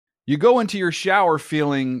You go into your shower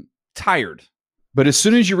feeling tired, but as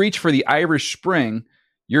soon as you reach for the Irish Spring,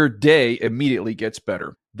 your day immediately gets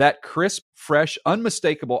better. That crisp, fresh,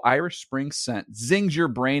 unmistakable Irish Spring scent zings your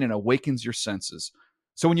brain and awakens your senses.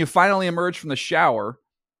 So when you finally emerge from the shower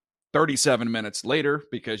 37 minutes later,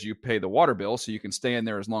 because you pay the water bill so you can stay in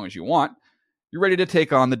there as long as you want, you're ready to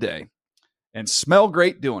take on the day and smell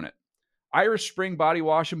great doing it. Irish Spring Body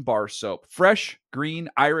Wash and Bar Soap. Fresh, green,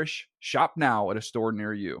 Irish. Shop now at a store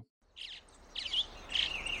near you.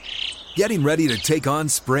 Getting ready to take on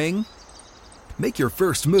spring? Make your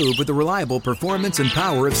first move with the reliable performance and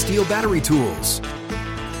power of Steel battery tools.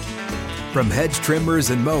 From hedge trimmers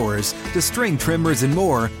and mowers to string trimmers and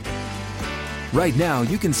more, right now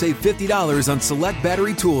you can save $50 on select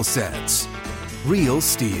battery tool sets. Real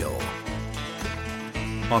Steel.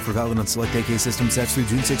 Offer valid on select AK system sets through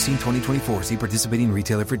June 16, 2024. See participating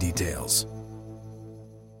retailer for details.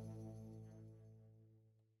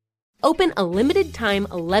 Open a limited-time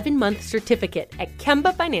 11-month certificate at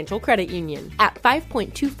Kemba Financial Credit Union. At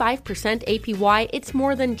 5.25% APY, it's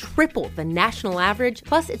more than triple the national average,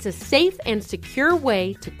 plus it's a safe and secure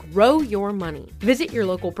way to grow your money. Visit your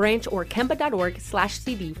local branch or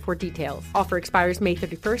kemba.org/cb for details. Offer expires May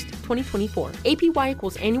 31st, 2024. APY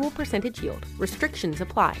equals annual percentage yield. Restrictions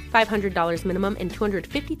apply. $500 minimum and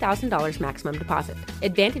 $250,000 maximum deposit.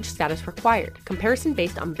 Advantage status required. Comparison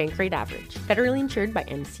based on bank rate average. Federally insured by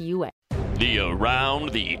NCUA. The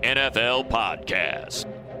Around the NFL podcast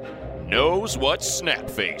knows what snap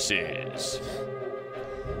face is.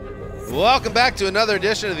 Welcome back to another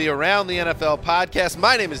edition of the Around the NFL podcast.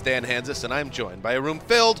 My name is Dan Hanzus, and I'm joined by a room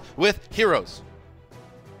filled with heroes.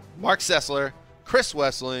 Mark Sessler, Chris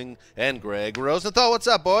Wessling, and Greg Rosenthal. What's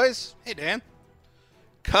up, boys? Hey, Dan.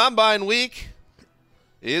 Combine week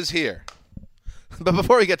is here. But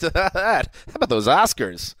before we get to that, how about those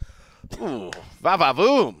Oscars? Ooh,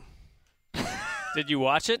 va-va-voom. Did you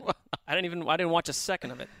watch it? I didn't watch a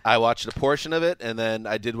second of it. I watched a portion of it, and then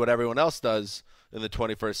I did what everyone else does in the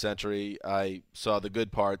 21st century. I saw the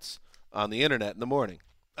good parts on the internet in the morning.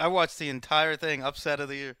 I watched the entire thing, Upset of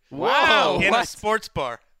the Year. Wow. In What? a sports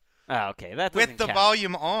bar. Oh, okay. That doesn't With the count.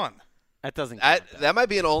 volume on. That doesn't count. That might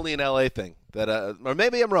be an only in LA thing, that, or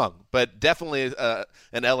maybe I'm wrong, but definitely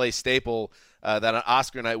an LA staple that on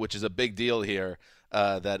Oscar night, which is a big deal here,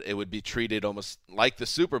 that it would be treated almost like the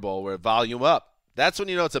Super Bowl, where volume up. That's when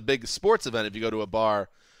you know it's a big sports event if you go to a bar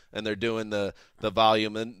and they're doing the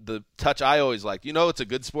volume. And the touch I always like, you know it's a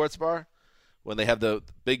good sports bar? When they have the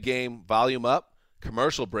big game, volume up,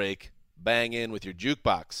 commercial break, bang in with your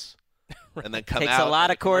jukebox. And then come Takes out. a lot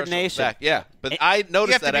and of the commercial's coordination. back. Yeah, but I noticed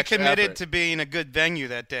You have that to be extra committed effort. to being a good venue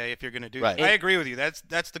that day if you're going to do Right. that. I agree with you. That's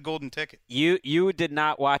the golden ticket. You did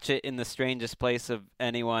not watch it in the strangest place of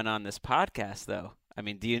anyone on this podcast, though. I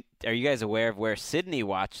mean, are you guys aware of where Sydney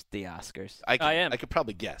watched the Oscars? I am. I could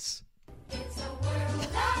probably guess.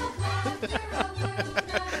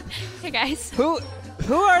 Hey guys. Who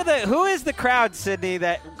is the crowd, Sydney,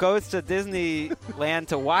 that goes to Disneyland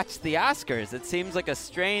to watch the Oscars? It seems like a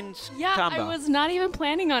strange combo. I was not even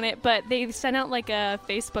planning on it, but they sent out like a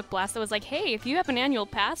Facebook blast that was like, hey, if you have an annual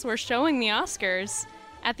pass, we're showing the Oscars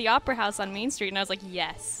at the Opera House on Main Street. And I was like,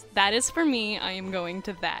 yes, that is for me. I am going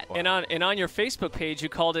to that. And on your Facebook page, you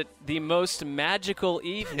called it the most magical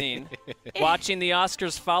evening, watching the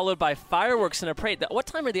Oscars followed by fireworks and a parade. What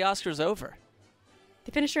time are the Oscars over?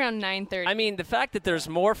 They finished around 9:30. I mean, the fact that there's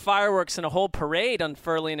more fireworks and a whole parade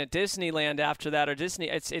unfurling at Disneyland after that, or Disney,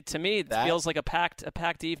 it to me feels like a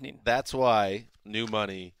packed evening. That's why New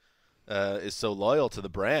Money is so loyal to the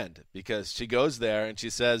brand, because she goes there and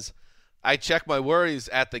she says, I check my worries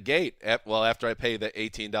at the gate. After I pay the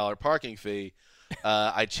 $18 parking fee,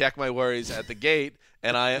 I check my worries at the gate,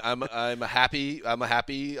 and I'm a happy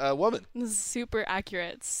woman. This is super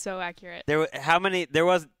accurate. So accurate.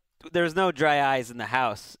 There was no dry eyes in the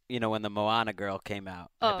house, when the Moana girl came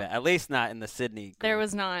out. Oh. I bet. At least not in the Sydney group. There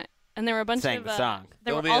was not. And there were a bunch Sang of the song.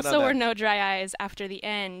 There Fill were me in also on were that. no dry eyes after the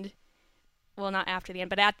end. Well, not after the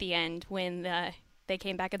end, but at the end when they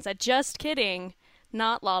came back and said, "Just kidding,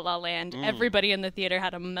 not La La Land." Everybody in the theater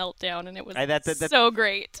had a meltdown, and it was so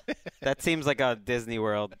great. That seems like a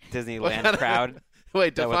Disneyland crowd.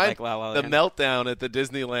 Wait, That would define like La La the Land. meltdown at the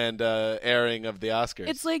Disneyland airing of the Oscars.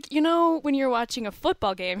 It's like, when you're watching a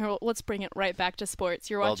football game, here, let's bring it right back to sports.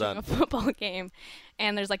 You're Well watching done. a football game,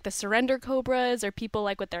 and there's like the surrender cobras or people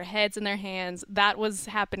like with their heads in their hands. That was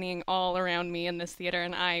happening all around me in this theater,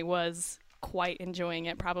 and I was quite enjoying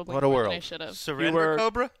it, probably What a more than world. I should have. Surrender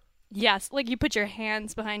Cobra? Yes, like you put your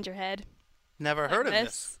hands behind your head. Never heard of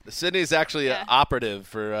this. Sydney's actually an operative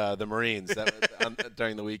for the Marines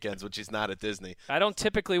during the weekends, when she's not at Disney. I don't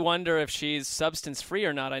typically wonder if she's substance-free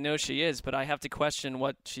or not. I know she is, but I have to question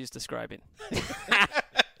what she's describing.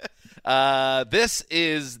 This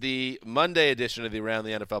is the Monday edition of the Around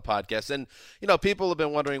the NFL podcast. And, people have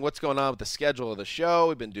been wondering what's going on with the schedule of the show.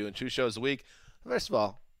 We've been doing 2 shows a week. First of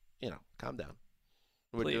all, calm down.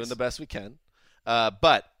 We're doing the best we can.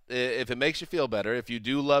 But if it makes you feel better, if you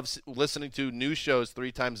do love listening to new shows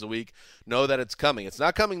 3 times a week, know that it's coming. It's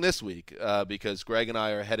not coming this week because Greg and I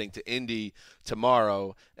are heading to Indy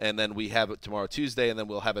tomorrow, and then we have it tomorrow, Tuesday, and then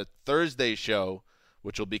we'll have a Thursday show,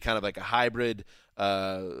 which will be kind of like a hybrid.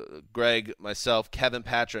 Greg, myself, Kevin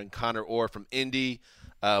Patra, and Connor Orr from Indy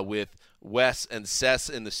with Wes and Sess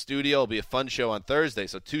in the studio. It'll be a fun show on Thursday,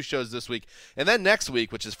 so 2 shows this week. And then next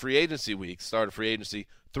week, which is free agency week, start of free agency,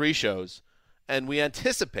 3 shows. And we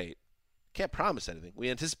anticipate, can't promise anything, we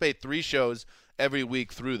anticipate 3 shows every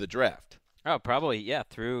week through the draft. Oh, probably,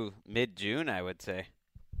 through mid-June, I would say.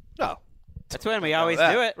 No. That's when we always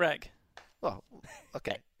do it. Reg. Well,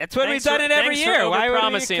 okay. That's when we've done it every year. Why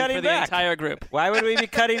would we be cutting for back? The entire group? Why would we be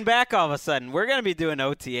cutting back all of a sudden? We're going to be doing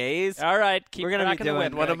OTAs. All right, we're going to be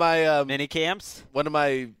doing one of my mini camps. One of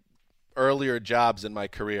my earlier jobs in my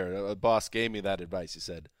career, a boss gave me that advice. He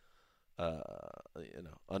said,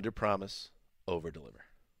 under promise, over deliver.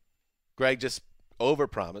 Greg just over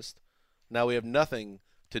promised. Now we have nothing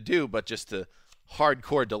to do but just to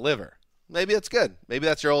hardcore deliver. Maybe that's good. Maybe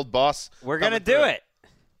that's your old boss. We're going to do it.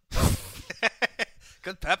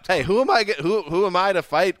 Good pep talk. Hey, who am I to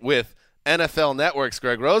fight with NFL Network's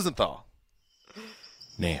Greg Rosenthal?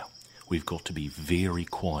 Now, we've got to be very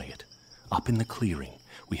quiet. Up in the clearing,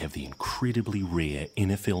 we have the incredibly rare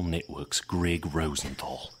NFL Network's Greg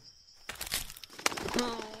Rosenthal.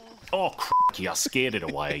 Oh, crikey, I scared it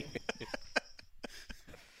away.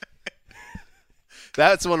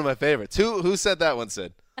 That's one of my favorites. Who said that one,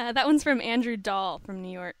 Sid? That one's from Andrew Dahl from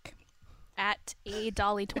New York, at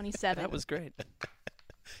 @Dolly27. That was great.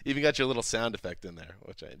 Even got your little sound effect in there,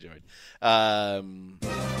 which I enjoyed. Oh,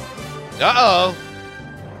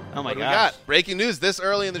 my gosh. We got? Breaking news this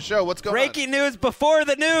early in the show. What's going on? Breaking news before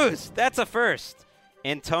the news. That's a first.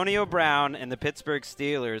 Antonio Brown and the Pittsburgh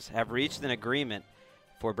Steelers have reached an agreement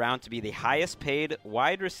for Brown to be the highest-paid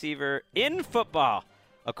wide receiver in football,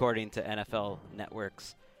 according to NFL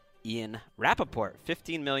Network's Ian Rappaport.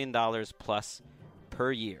 $15 million plus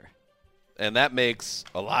per year. And that makes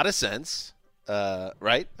a lot of sense.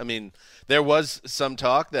 Right? I mean, there was some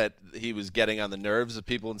talk that he was getting on the nerves of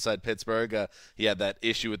people inside Pittsburgh. He had that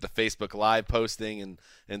issue with the Facebook Live posting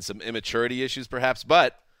and some immaturity issues perhaps.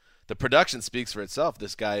 But the production speaks for itself.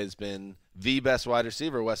 This guy has been the best wide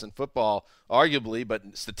receiver, West, in football, arguably.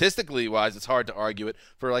 But statistically-wise, it's hard to argue it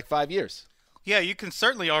for like 5 years. Yeah, you can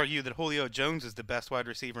certainly argue that Julio Jones is the best wide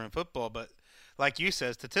receiver in football, but like you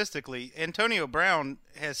said, statistically, Antonio Brown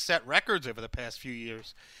has set records over the past few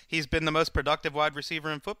years. He's been the most productive wide receiver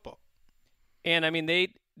in football. And I mean,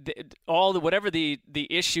 whatever the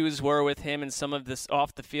issues were with him and some of this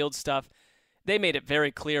off the field stuff, they made it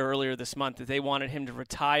very clear earlier this month that they wanted him to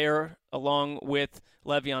retire along with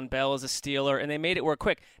Le'Veon Bell as a Steeler, and they made it work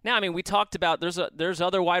quick. Now, I mean, we talked about there's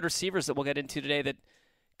other wide receivers that we'll get into today that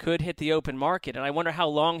could hit the open market, and I wonder how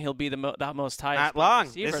long he'll be the most highest. Not long.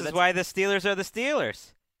 Receiver. This is why the Steelers are the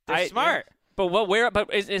Steelers. They're smart. Yeah.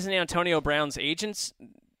 But isn't Antonio Brown's agents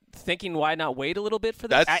thinking why not wait a little bit for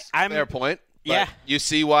this? That's a fair point. Yeah. You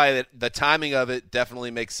see why the timing of it definitely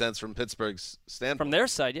makes sense from Pittsburgh's standpoint. From their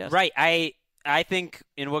side, yes. Right. I think,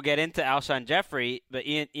 and we'll get into Alshon Jeffrey, but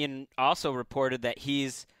Ian also reported that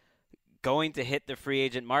he's going to hit the free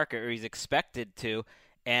agent market, or he's expected to,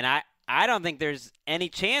 and I don't think there's any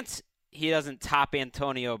chance he doesn't top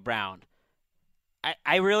Antonio Brown.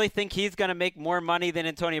 I really think he's going to make more money than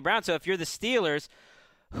Antonio Brown. So if you're the Steelers,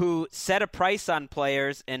 who set a price on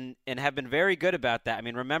players and have been very good about that. I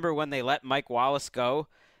mean, remember when they let Mike Wallace go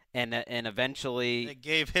and eventually they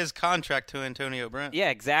gave his contract to Antonio Brown. Yeah,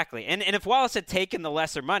 exactly. And if Wallace had taken the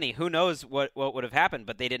lesser money, who knows what would have happened.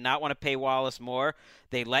 But they did not want to pay Wallace more.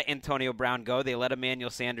 They let Antonio Brown go. They let Emmanuel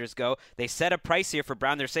Sanders go. They set a price here for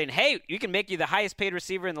Brown. They're saying, hey, you can make you the highest paid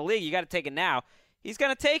receiver in the league. You got to take it now. He's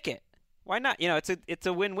going to take it. Why not? You know, it's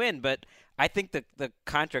a win-win. But I think the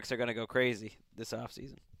contracts are going to go crazy this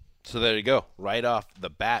offseason. So there you go. Right off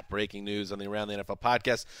the bat, breaking news on the Around the NFL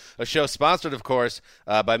podcast, a show sponsored, of course,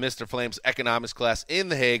 by Mr. Flame's economics class in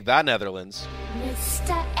The Hague, the Netherlands.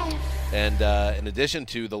 Mr. F. And in addition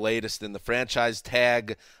to the latest in the franchise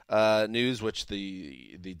tag news, which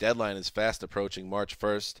the deadline is fast approaching, March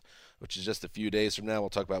 1st, which is just a few days from now. We'll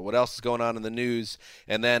talk about what else is going on in the news,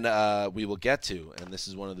 and then we will get to, and this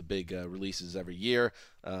is one of the big releases every year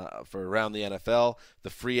for around the NFL, the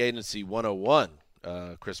Free Agency 101.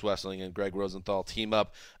 Chris Wesseling and Greg Rosenthal team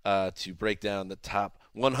up to break down the top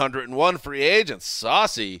 101 free agents.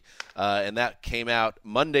 Saucy. And that came out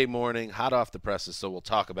Monday morning, hot off the presses, so we'll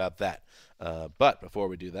talk about that. But before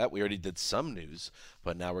we do that, we already did some news,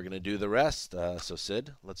 but now we're going to do the rest. So,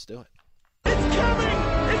 Sid, let's do it. It's coming!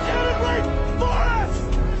 It's headed right for us!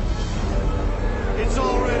 It's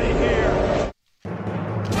already here!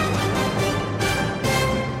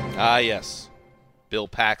 Ah, yes. Bill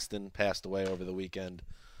Paxton passed away over the weekend,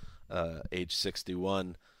 age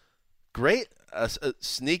 61. Great, a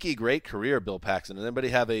sneaky, great career, Bill Paxton. Does anybody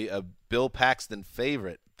have a Bill Paxton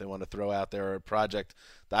favorite they want to throw out there, or a project?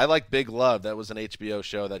 I like Big Love. That was an HBO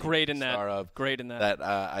show that great he was in the that. star of. Great in that. That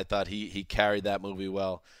I thought he carried that movie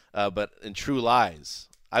well. But in True Lies,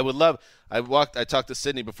 I talked to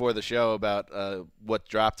Sydney before the show about what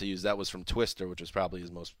drop to use. That was from Twister, which was probably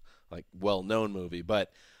his most well-known movie.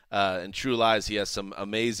 But in True Lies, he has some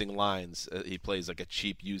amazing lines. He plays like a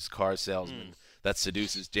cheap used car salesman that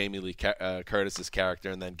seduces Jamie Lee Curtis's character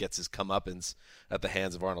and then gets his comeuppance at the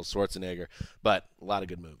hands of Arnold Schwarzenegger. But a lot of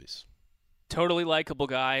good movies. Totally likable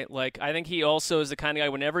guy. I think he also is the kind of guy,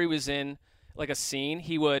 whenever he was in a scene,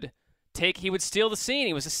 he would steal the scene.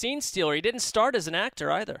 He was a scene stealer. He didn't start as an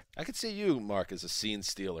actor either. I could see you, Mark, as a scene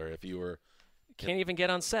stealer if you were can't even get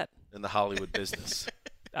on set in the Hollywood business.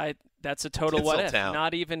 That's a total what if. Town.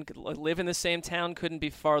 Not even live in the same town, couldn't be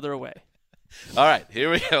farther away. All right,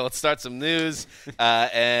 here we go. Let's start some news.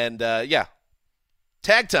 Tag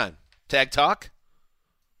time. Tag talk.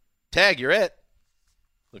 Tag, you're it.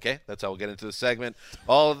 Okay, that's how we'll get into the segment.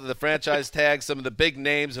 All of the franchise tags, some of the big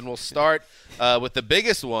names, and we'll start with the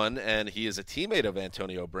biggest one, and he is a teammate of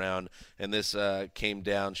Antonio Brown, and this came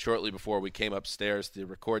down shortly before we came upstairs to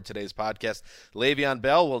record today's podcast. Le'Veon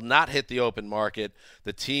Bell will not hit the open market.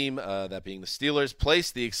 The team, that being the Steelers,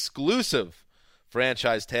 placed the exclusive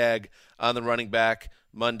franchise tag on the running back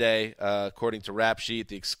Monday, according to Rap Sheet.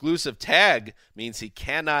 The exclusive tag means he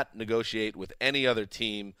cannot negotiate with any other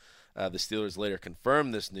team. The Steelers later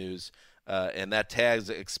confirmed this news, and that tag is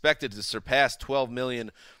expected to surpass $12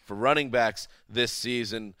 million for running backs this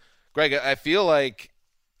season. Greg, I feel like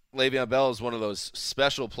Le'Veon Bell is one of those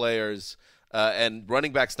special players, and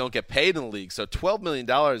running backs don't get paid in the league. So $12 million,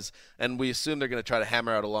 and we assume they're going to try to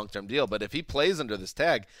hammer out a long-term deal. But if he plays under this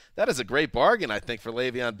tag, that is a great bargain, I think, for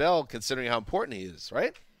Le'Veon Bell, considering how important he is,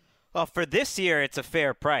 right? Well, for this year, it's a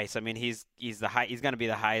fair price. I mean, he's going to be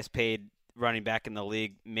the highest paid running back in the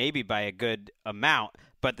league, maybe by a good amount.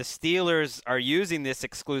 But the Steelers are using this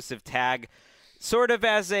exclusive tag sort of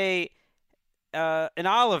as an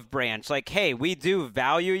olive branch. Like, hey, we do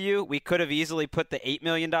value you. We could have easily put the $8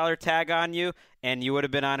 million tag on you, and you would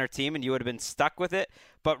have been on our team, and you would have been stuck with it.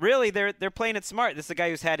 But really, they're playing it smart. This is a guy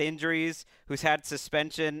who's had injuries, who's had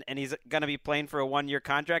suspension, and he's going to be playing for a one-year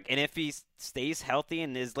contract. And if he stays healthy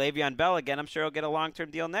and is Le'Veon Bell again, I'm sure he'll get a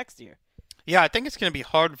long-term deal next year. Yeah, I think it's going to be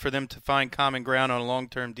hard for them to find common ground on a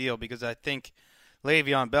long-term deal because I think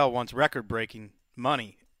Le'Veon Bell wants record-breaking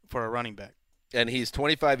money for a running back. And he's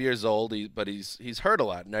 25 years old, but he's hurt a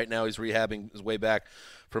lot. And right now he's rehabbing his way back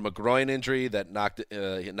from a groin injury that knocked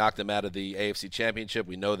him out of the AFC Championship.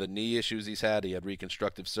 We know the knee issues he's had. He had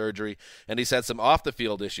reconstructive surgery. And he's had some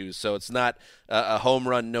off-the-field issues. So it's not a home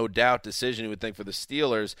run, no doubt decision, you would think, for the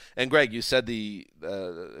Steelers. And, Greg, you said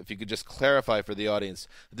if you could just clarify for the audience,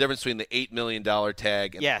 the difference between the $8 million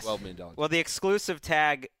tag and the $12 million tag. Well, the exclusive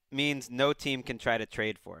tag means no team can try to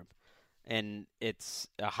trade for him. And it's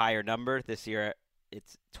a higher number. This year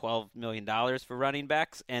it's $12 million for running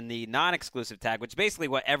backs. And the non-exclusive tag, which is basically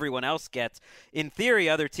what everyone else gets, in theory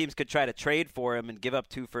other teams could try to trade for him and give up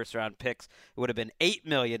 2 first-round picks. It would have been $8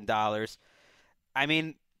 million. I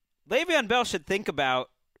mean, Le'Veon Bell should think about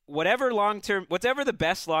whatever the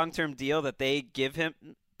best long-term deal that they give him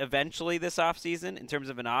eventually this offseason in terms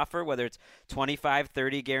of an offer, whether it's 25,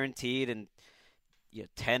 30 guaranteed and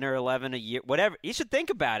 10 or 11 a year, whatever. You should think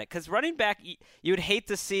about it because running back, you would hate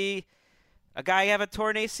to see a guy have a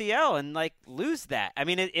torn ACL and lose that. I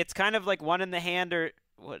mean, it's kind of like one in the hand or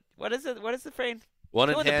what is it? What is the phrase? One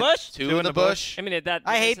in the bush, two in the bush. I mean,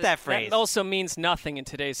 I hate that phrase. That also means nothing in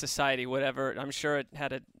today's society. Whatever. I'm sure it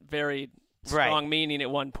had a very strong meaning at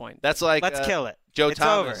one point. That's like let's kill it. Joe it's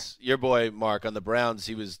Thomas, over. Your boy Mark on the Browns.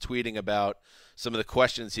 He was tweeting about some of the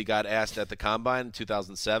questions he got asked at the Combine in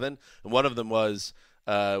 2007, and one of them was,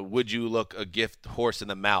 would you look a gift horse in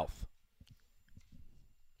the mouth?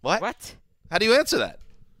 What? How do you answer that?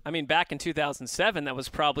 I mean, back in 2007, that was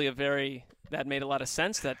probably that made a lot of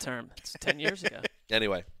sense, that term. It's 10 years ago.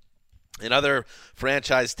 Anyway, In other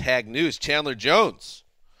franchise tag news, Chandler Jones,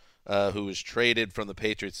 who was traded from the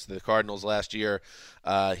Patriots to the Cardinals last year,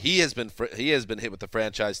 he has been hit with the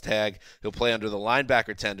franchise tag. He'll play under the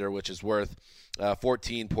linebacker tender, which is worth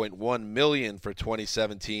 $14.1 million for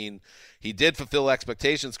 2017. He did fulfill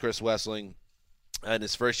expectations, Chris Wessling, in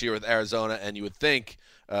his first year with Arizona, and you would think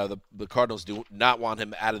the Cardinals do not want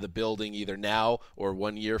him out of the building either now or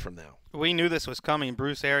 1 year from now. We knew this was coming.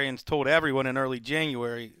 Bruce Arians told everyone in early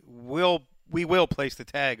January, we will place the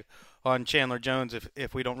tag on Chandler Jones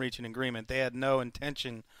if we don't reach an agreement. They had no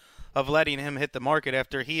intention of letting him hit the market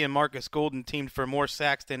after he and Marcus Golden teamed for more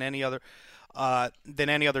sacks than any other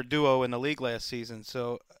duo in the league last season.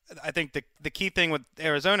 So I think the key thing with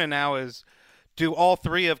Arizona now is, do all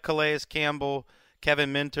three of Calais Campbell,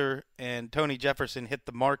 Kevin Minter, and Tony Jefferson hit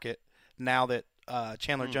the market now that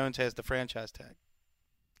Chandler Jones has the franchise tag?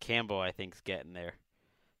 Campbell, I think, is getting there.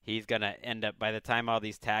 He's going to end up, by the time all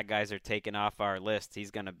these tag guys are taken off our list, he's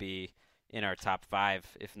going to be in our top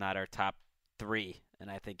 5, if not our top 3, and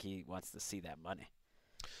I think he wants to see that money.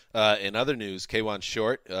 In other news, Kawann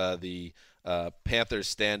Short, the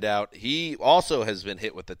Panthers standout, he also has been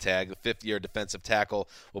hit with the tag. The fifth-year defensive tackle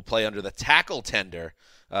will play under the tackle tender,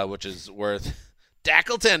 which is worth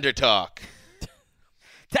tackle tender talk.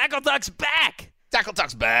 Tackle Talk's back! Tackle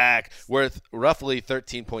Talk's back, worth roughly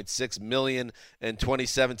 $13.6 million in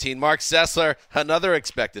 2017. Mark Sessler, another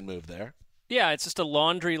expected move there. Yeah, it's just a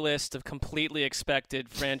laundry list of completely expected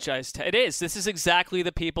franchise. It is. This is exactly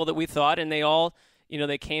the people that we thought, and they all,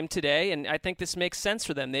 they came today, and I think this makes sense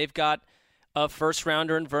for them. They've got a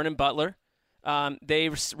first-rounder in Vernon Butler. They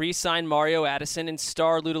re-signed Mario Addison, and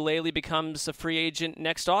Star Lutulele becomes a free agent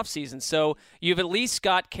next offseason. So you've at least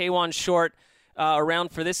got Kawann Short around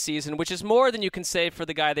for this season, which is more than you can say for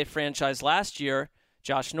the guy they franchised last year,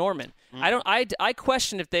 Josh Norman. I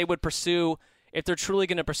question if they would pursue, if they're truly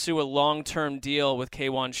going to pursue a long-term deal with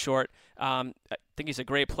Kawann Short. I think he's a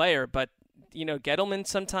great player, but Gettleman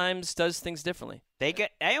sometimes does things differently.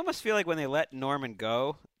 I almost feel like when they let Norman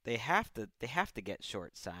go, they have to get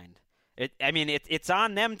Short signed. It's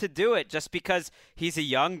on them to do it just because he's a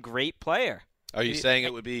young, great player. Are you saying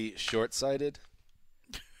it would be short-sighted?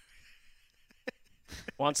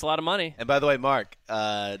 Wants a lot of money. And by the way, Mark,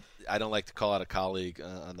 I don't like to call out a colleague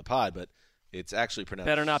on the pod, but it's actually pronounced.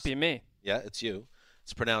 Better not be me. Yeah, it's you.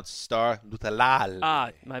 It's pronounced Star Lutulele.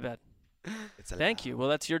 Ah, my bad. Thank you. Well,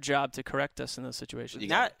 that's your job to correct us in those situations. You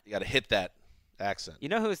got to hit that accent. You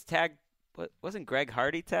know who's tagged? Wasn't Greg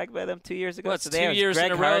Hardy tagged by them 2 years ago? Well, it's 2 years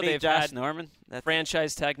Greg in a row Hardy, they've Josh had Norman.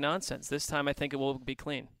 Franchise tag nonsense. This time I think it will be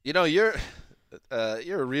clean. You're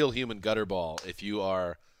a real human gutterball if you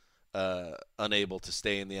are unable to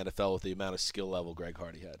stay in the NFL with the amount of skill level Greg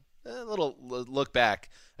Hardy had. A little look back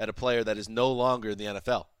at a player that is no longer in the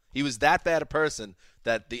NFL. He was that bad a person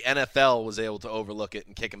that the NFL was able to overlook it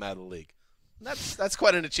and kick him out of the league. That's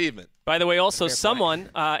quite an achievement. By the way, also someone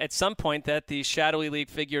at some point that the Shadowy League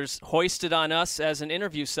figures hoisted on us as an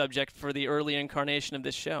interview subject for the early incarnation of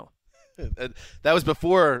this show. That was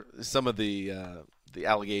before some of the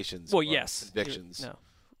allegations. Well, yes, convictions, no,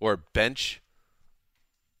 or bench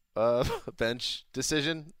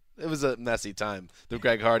decision. It was a messy time, the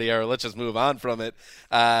Greg Hardy era. Let's just move on from it.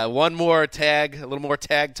 One more tag, a little more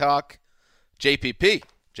tag talk. JPP.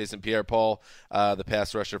 Jason Pierre-Paul, the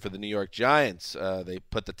pass rusher for the New York Giants. They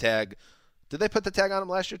put the tag. Did they put the tag on him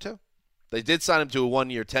last year too? They did sign him to a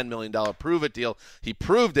 1-year, $10 million prove-it deal. He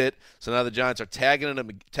proved it, so now the Giants are tagging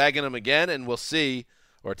him again, and we'll see.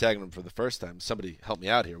 Or tagging him for the first time. Somebody help me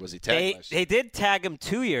out here. Was he tagged last year? They did tag him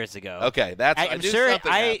 2 years ago. Okay, I'm sure.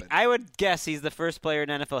 I would guess he's the first player in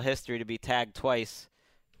NFL history to be tagged twice,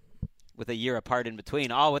 with a year apart in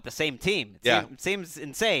between, all with the same team. It seems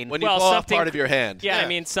insane. When you blow off part of your hand. Yeah, I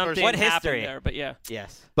mean, something happened there, but yeah.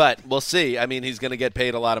 Yes. But we'll see. I mean, he's going to get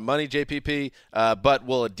paid a lot of money, JPP, but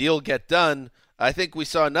will a deal get done? I think we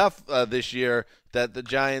saw enough this year that the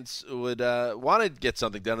Giants would want to get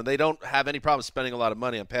something done, and they don't have any problem spending a lot of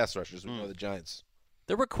money on pass rushers. We know the Giants.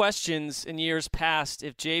 There were questions in years past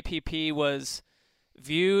if JPP was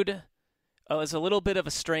viewed as a little bit of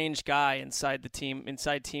a strange guy inside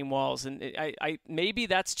team walls, and I maybe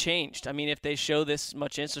that's changed. I mean, if they show this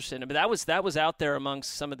much interest in him, but that was out there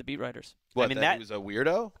amongst some of the beat writers. What? I mean, that he was a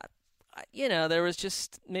weirdo. There was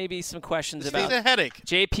just maybe some questions about a headache.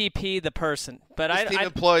 JPP the person, but this team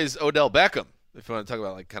employs Odell Beckham. If you want to talk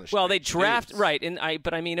about kind of they draft right,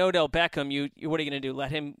 but I mean Odell Beckham. You what are you going to do? Let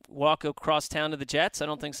him walk across town to the Jets? I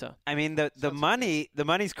don't think so. I mean the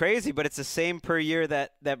money's crazy, but it's the same per year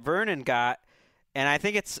that Vernon got, and I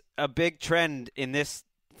think it's a big trend in this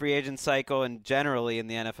free agent cycle and generally in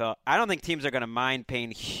the NFL. I don't think teams are going to mind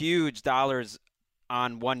paying huge dollars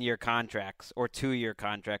on 1-year contracts or 2-year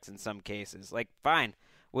contracts in some cases. Like, fine,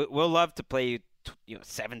 we'll love to play you,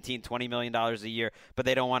 $17, $20 million a year, but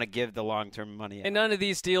they don't want to give the long-term money out. And none of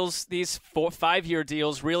these deals, these 5-year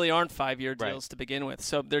deals, really aren't 5-year deals to begin with.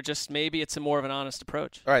 So they're just, maybe it's a more of an honest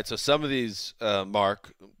approach. All right, so some of these,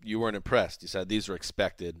 Mark, you weren't impressed. You said these were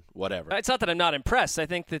expected, whatever. It's not that I'm not impressed. I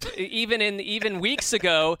think that even weeks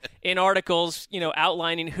ago in articles,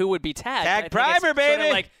 outlining who would be tagged. Tag primer, baby! Sort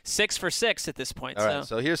of like 6 for 6 at this point. All right,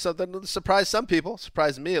 so here's something that surprised some people,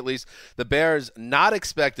 surprised me at least. The Bears not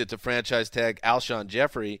expected to franchise tag Alshon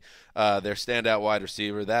Jeffrey, their standout wide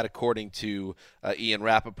receiver. That, according to Ian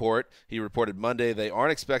Rappaport, he reported Monday they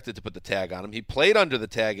aren't expected to put the tag on him. He played under the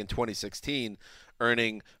tag in 2016,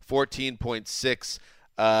 earning $14.6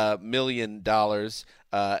 million,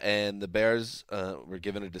 and the Bears were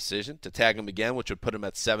given a decision to tag him again, which would put him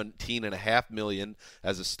at $17.5 million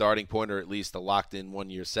as a starting point, or at least a locked-in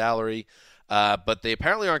 1-year salary. But they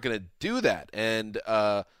apparently aren't going to do that. And,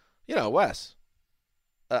 Wes,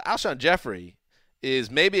 Alshon Jeffrey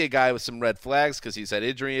is maybe a guy with some red flags because he's had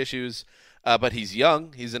injury issues, but he's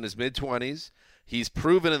young. He's in his mid-20s. He's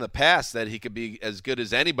proven in the past that he could be as good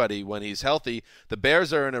as anybody when he's healthy. The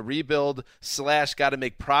Bears are in a rebuild /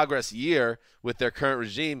 got-to-make-progress year with their current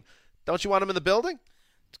regime. Don't you want him in the building?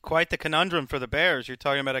 It's quite the conundrum for the Bears. You're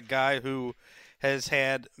talking about a guy who has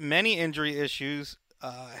had many injury issues,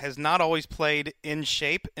 has not always played in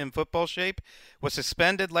football shape, was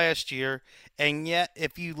suspended last year, and yet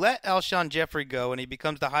if you let Alshon Jeffrey go and he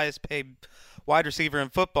becomes the highest paid wide receiver in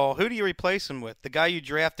football, who do you replace him with? The guy you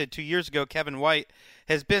drafted 2 years ago, Kevin White,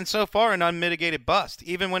 has been so far an unmitigated bust.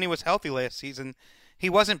 Even when he was healthy last season, he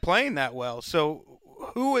wasn't playing that well. So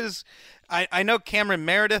who is – I know Cameron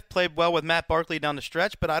Meredith played well with Matt Barkley down the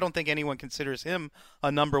stretch, but I don't think anyone considers him a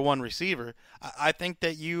number one receiver. I think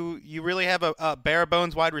that you really have a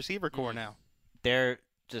bare-bones wide receiver core now. They're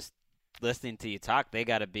just listening to you talk. They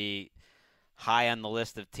got to be high on the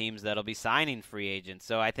list of teams that'll be signing free agents.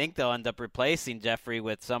 So I think they'll end up replacing Jeffrey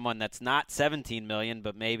with someone that's not $17 million,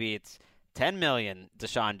 but maybe it's $10 million,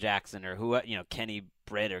 Deshaun Jackson or Kenny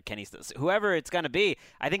Britt or Kenny, whoever it's going to be.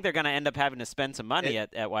 I think they're going to end up having to spend some money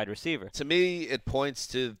at wide receiver. To me, it points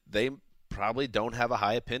to they probably don't have a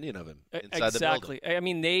high opinion of him inside the building. I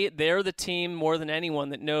mean, they're the team more than anyone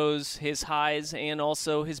that knows his highs and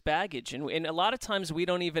also his baggage. And a lot of times we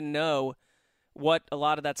don't even know what a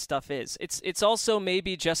lot of that stuff is. It's also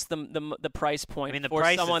maybe just the price point. I mean, for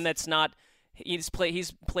someone that's not – He's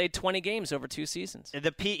played 20 games over 2 seasons.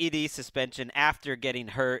 The PED suspension after getting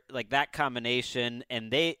hurt, like that combination,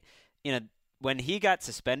 and when he got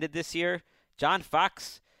suspended this year, John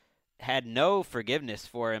Fox had no forgiveness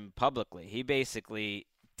for him publicly. He basically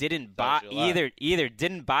didn't buy either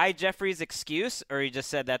didn't buy Jeffrey's excuse, or he just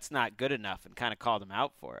said that's not good enough and kind of called him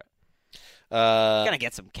out for it. He's gonna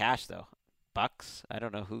get some cash though. Bucks. I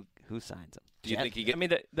don't know who signs him. Do you think he gets? I mean,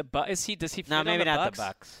 does he? Fit no, maybe on the not Bucks? The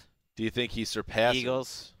Bucks. Do you think he surpasses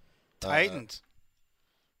Eagles? Titans.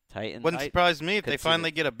 Titans. Wouldn't surprise me if they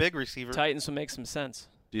finally get a big receiver. Titans would make some sense.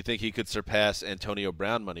 Do you think he could surpass Antonio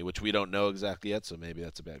Brown money, which we don't know exactly yet, so maybe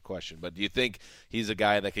that's a bad question. But do you think he's a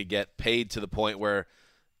guy that could get paid to the point where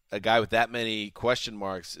a guy with that many question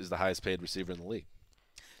marks is the highest paid receiver in the league?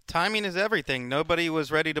 Timing is everything. Nobody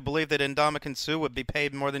was ready to believe that Ndamukong Suh would be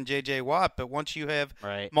paid more than J.J. Watt, but once you have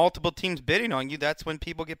multiple teams bidding on you, that's when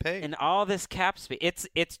people get paid. And all this cap space,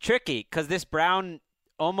 it's tricky because this Brown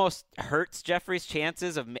almost hurts Jeffrey's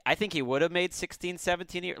chances of. I think he would have made 16,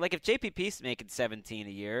 17 a year. Like if JPP's making 17 a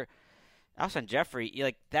year, Alshon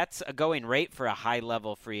Jeffrey, that's a going rate for a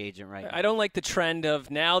high-level free agent right now. I don't like the trend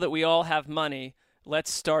of now that we all have money,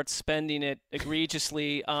 let's start spending it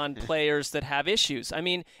egregiously on players that have issues. I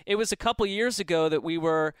mean, it was a couple years ago that we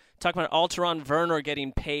were talking about Alteron Werner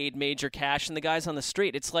getting paid major cash and the guys on the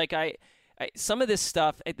street. It's like some of this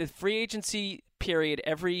stuff at the free agency period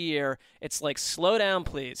every year, it's like, slow down,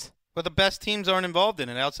 please. But the best teams aren't involved in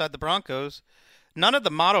it outside the Broncos. None of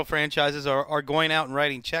the model franchises are going out and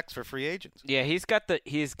writing checks for free agents. Yeah, he's got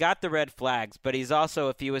the red flags, but he's also,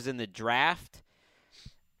 if he was in the draft –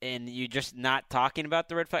 and you're just not talking about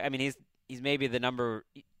the red flag. I mean, he's maybe the number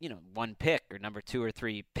 1 pick or number 2 or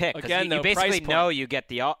 3 pick. Again, you basically know you get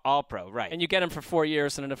the All-Pro, right? And you get him for 4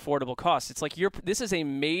 years at an affordable cost. It's like this is a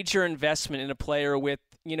major investment in a player with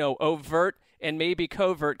overt and maybe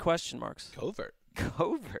covert question marks. Covert.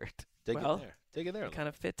 Dig in there. They kind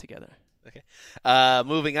of fit together. Okay.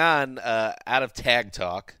 Moving on, out of tag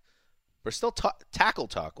talk. We're still tackle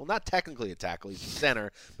talk. Well, not technically a tackle. He's a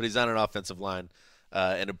center, but he's on an offensive line.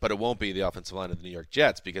 But it won't be the offensive line of the New York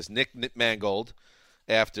Jets because Nick Mangold,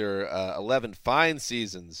 after 11 fine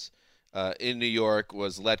seasons in New York,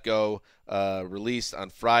 was let go, released on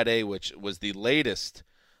Friday, which was the latest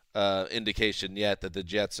indication yet that the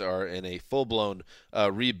Jets are in a full-blown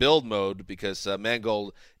rebuild mode, because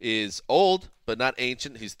Mangold is old but not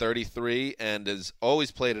ancient. He's 33 and has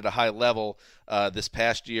always played at a high level. This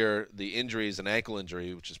past year, the injury is an ankle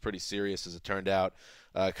injury, which is pretty serious as it turned out,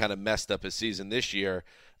 kind of messed up his season this year.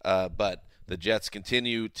 But the Jets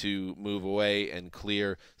continue to move away and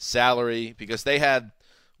clear salary, because they had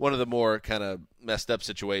one of the more kind of messed up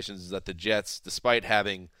situations is that the Jets, despite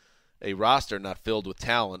having a roster not filled with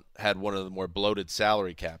talent, had one of the more bloated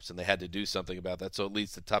salary caps, and they had to do something about that. So it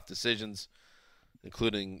leads to tough decisions,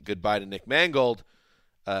 including goodbye to Nick Mangold.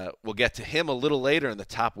 We'll get to him a little later in the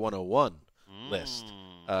top 101 list,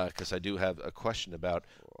 because I do have a question about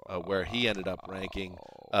where he ended up ranking.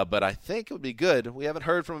 But I think it would be good. We haven't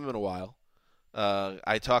heard from him in a while.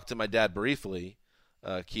 I talked to my dad briefly,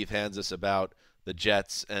 Keith Hansis, about the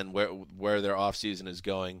Jets and where their offseason is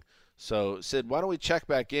going. So, Sid, why don't we check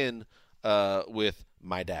back in with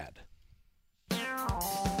my dad?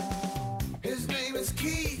 His name is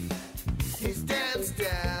Keith. He's Dan's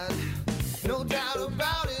dad. No doubt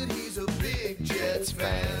about it, he's a big Jets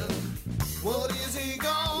fan. What is he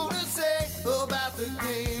gonna say about the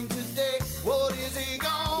game today? What is he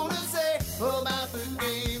gonna say about the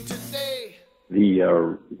game today?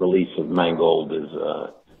 The release of Mangold is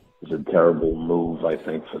a terrible move, I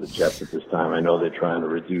think, for the Jets at this time. I know they're trying to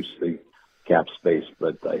reduce the cap space,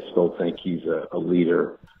 but I still think he's a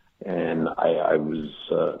leader, and I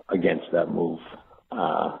was against that move.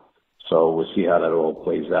 So we'll see how that all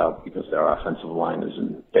plays out, because their offensive line is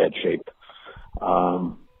in bad shape.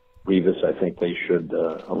 Revis, I think they should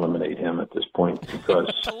eliminate him at this point,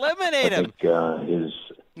 because eliminate him. I think his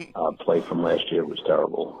play from last year was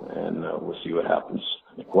terrible, and we'll see what happens.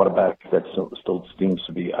 The quarterback, that still seems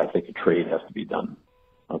to be, I think a trade has to be done.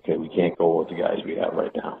 Okay, we can't go with the guys we have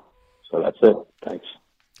right now. So that's it. Thanks.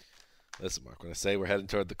 Listen, Mark, when I say we're heading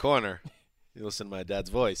toward the corner, you listen to my dad's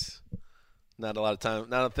voice. Not a lot of time,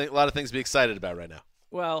 not a lot of things to be excited about right now.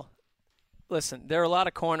 Well, listen, there are a lot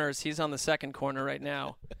of corners. He's on the second corner right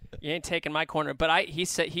now. You ain't taking my corner. But he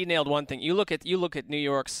said he nailed one thing. You look at New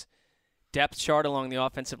York's depth chart along the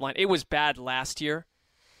offensive line. It was bad last year.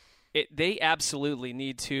 They absolutely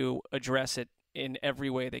need to address it in every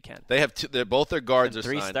way they can. They have both their guards are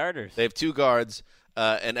three signed. Starters. They have two guards,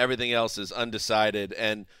 and everything else is undecided.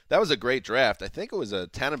 And that was a great draft. I think it was a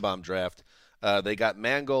Tannenbaum draft. They got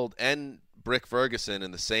Mangold and Brick Ferguson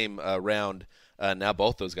in the same round. Now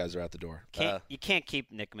both those guys are out the door. You can't keep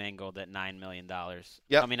Nick Mangold at $9 million.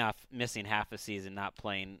 Yep. Coming off missing half a season, not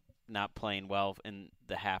playing well in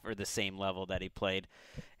the half or the same level that he played.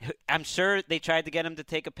 I'm sure they tried to get him to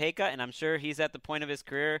take a pay cut, and I'm sure he's at the point of his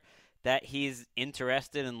career that he's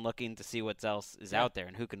interested in looking to see what else is out there,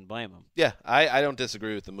 and who can blame him? Yeah, I don't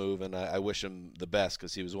disagree with the move, and I wish him the best,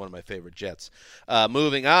 because he was one of my favorite Jets.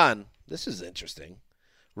 Moving on, this is interesting.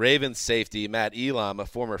 Ravens safety Matt Elam, a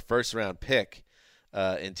former first-round pick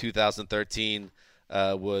in 2013,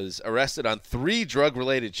 was arrested on 3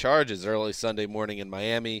 drug-related charges early Sunday morning in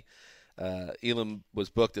Miami. Elam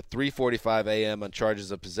was booked at 3:45 a.m. on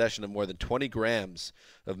charges of possession of more than 20 grams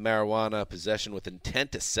of marijuana, possession with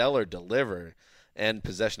intent to sell or deliver, and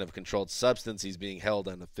possession of a controlled substance. He's being held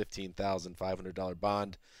on a $15,500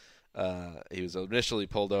 bond. He was initially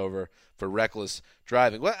pulled over for reckless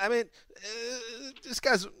driving. Well, I mean, this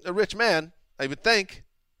guy's a rich man, I would think.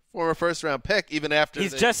 Former first-round pick, even after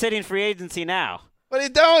he's just hitting free agency now. What are you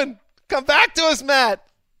doing? Come back to us, Matt.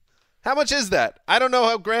 How much is that? I don't know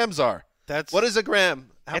how grams are. What is a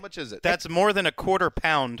gram? How much is it? That's more than a quarter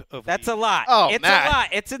pound of That's weed. a lot. Oh, it's Matt. a lot.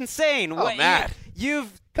 It's insane. Oh, Matt.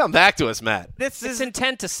 You've come back to us, Matt. It's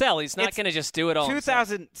intent to sell. He's not going to just do it all.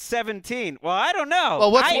 2017. Well, I don't know.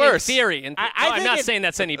 Well, what's worse? In theory, I'm not saying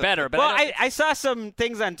that's any better. But well, I saw some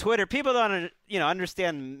things on Twitter. People don't,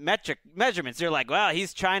 understand measurements. They're like, well,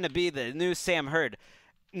 he's trying to be the new Sam Hurd.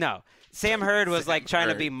 No. Sam Hurd was like trying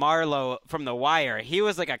to be Marlowe from The Wire. He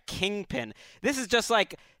was like a kingpin. This is just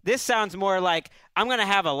like, this sounds more like I'm going to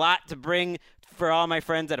have a lot to bring for all my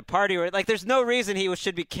friends at a party. Or like, there's no reason he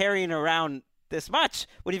should be carrying around this much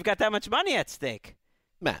when you've got that much money at stake.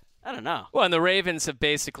 Matt. I don't know. Well, and the Ravens have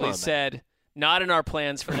basically said, not in our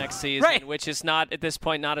plans for next season, Right. which is not, at this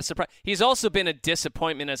point, not a surprise. He's also been a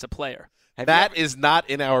disappointment as a player. That is not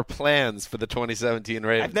in our plans for the 2017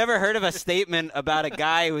 Ravens. I've never heard of a statement about a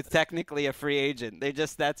guy who's technically a free agent.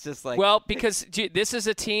 That's just like. Well, because this is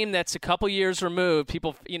a team that's a couple years removed.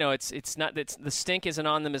 People, it's not the stink isn't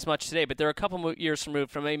on them as much today, but they're a couple years removed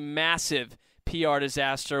from a massive PR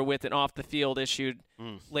disaster with an off the field issued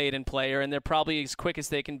late in player, and they're probably as quick as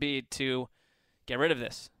they can be to get rid of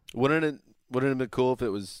this. Wouldn't it have been cool if it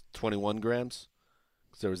was 21 grams?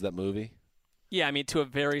 Because there was that movie. Yeah, I mean, to a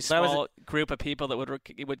very small group of people that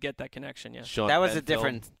would get that connection. Yeah, that was a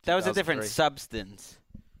different substance.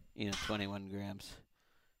 21 grams.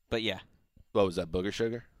 But yeah. What was that? Booger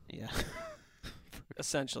sugar? Yeah.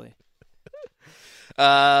 Essentially.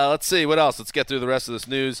 Let's see what else. Let's get through the rest of this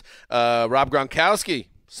news. Rob Gronkowski,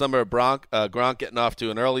 summer of Gronk getting off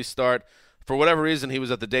to an early start. For whatever reason, he was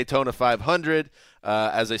at the Daytona 500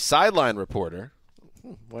 as a sideline reporter.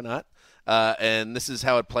 Why not? And this is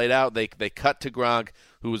how it played out. They cut to Gronk,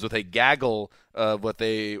 who was with a gaggle of what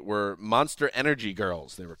they were Monster Energy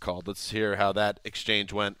girls, they were called. Let's hear how that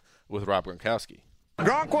exchange went with Rob Gronkowski.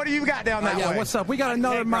 Gronk, what do you got down that way? What's up? We got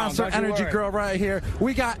another Monster Energy girl right here.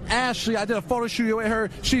 We got Ashley. I did a photo shoot with her.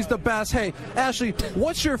 She's the best. Hey, Ashley,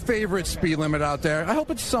 what's your favorite speed limit out there? I hope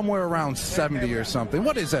it's somewhere around 70 or something.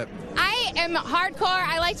 What is it? I am hardcore.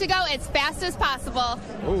 I like to go as fast as possible.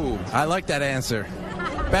 Ooh, I like that answer.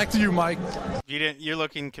 Back to you, Mike. You're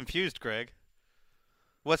looking confused, Greg.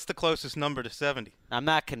 What's the closest number to 70? I'm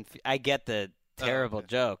not confused. I get the terrible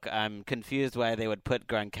joke. I'm confused why they would put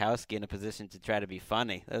Gronkowski in a position to try to be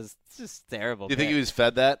funny. That's just terrible. Do you think he was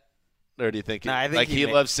fed that? Or do you think, he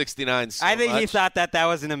loves 69 so I think much? He thought that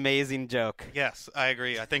was an amazing joke. Yes, I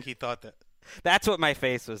agree. I think he thought that. That's what my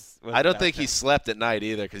face was I don't think he slept at night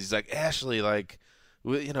either because he's like, Ashley,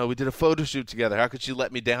 we did a photo shoot together. How could she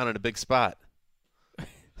let me down in a big spot?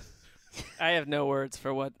 I have no words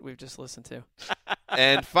for what we've just listened to.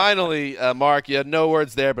 And finally, Mark, you had no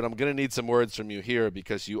words there, but I'm going to need some words from you here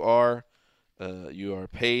because you are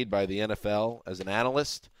paid by the NFL as an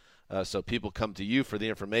analyst, so people come to you for the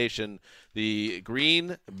information. The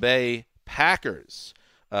Green Bay Packers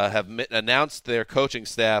have announced their coaching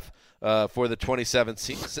staff for the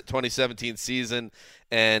 2017 season,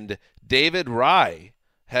 and David Rye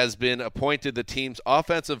has been appointed the team's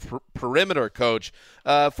offensive perimeter coach.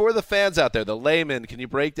 For the fans out there, the layman, can you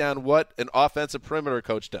break down what an offensive perimeter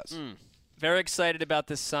coach does? Very excited about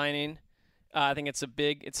this signing. I think it's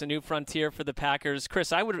a new frontier for the Packers.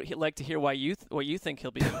 Chris, I would like to hear what you think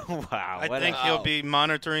he'll be doing. Wow. I think he'll be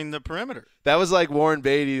monitoring the perimeter. That was like Warren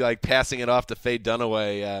Beatty passing it off to Faye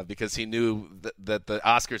Dunaway because he knew that the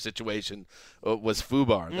Oscar situation was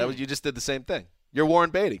FUBAR. You just did the same thing. You're Warren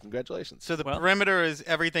Beatty. Congratulations. So the perimeter is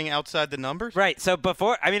everything outside the numbers? Right. So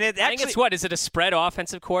before, I think it's what? Is it a spread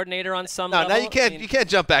offensive coordinator on some level? No, you can't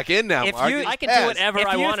jump back in now, Mark. I can do whatever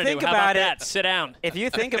I want to do. How about that? Sit down. If you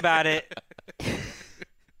think about it,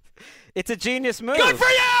 it's a genius move. Good for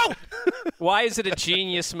you! Why is it a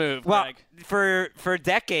genius move, Greg? Well, for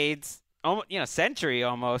decades, century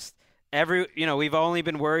almost, we've only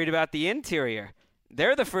been worried about the interior.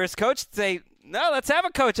 They're the first coach to say, no, let's have a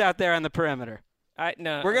coach out there on the perimeter.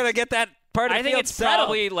 No, we're gonna get that part of the field. I think it's solved.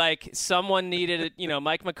 probably like someone needed it.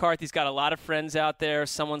 Mike McCarthy's got a lot of friends out there.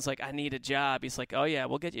 Someone's like, I need a job. He's like, oh yeah,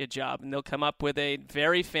 we'll get you a job, and they'll come up with a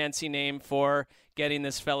very fancy name for getting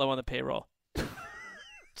this fellow on the payroll.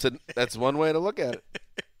 So that's one way to look at it.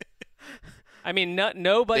 I mean,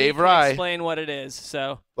 nobody Dave can Rye. explain what it is.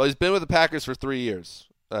 So, well, he's been with the Packers for 3 years.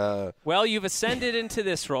 Well, you've ascended into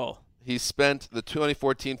this role. He spent the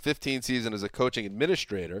 2014-15 season as a coaching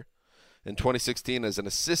administrator. In 2016 as an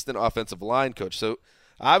assistant offensive line coach. So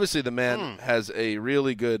obviously the man has a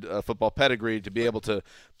really good football pedigree to be able to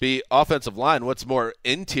be offensive line. What's more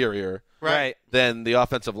interior than the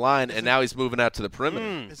offensive line, and now he's moving out to the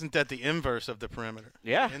perimeter. Isn't that the inverse of the perimeter?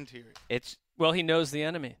 Yeah. The interior. Well, he knows the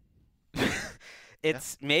enemy.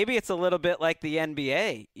 Maybe it's a little bit like the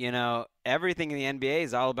NBA. Everything in the NBA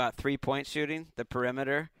is all about 3-point shooting, the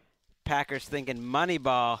perimeter. Packers thinking money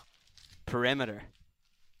ball, perimeter.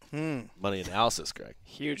 Money analysis, Greg.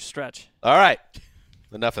 Huge stretch. All right.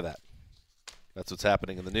 Enough of that. That's what's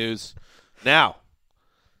happening in the news. Now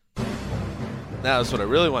that's what I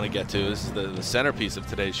really want to get to. This is the centerpiece of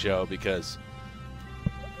today's show because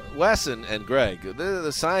Wes and Greg,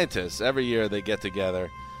 the scientists, every year they get together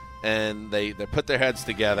and they put their heads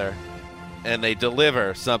together and they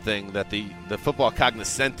deliver something that the football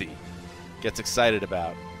cognoscenti gets excited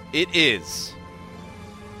about. It is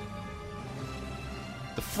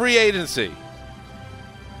the free agency.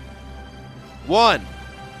 1-0.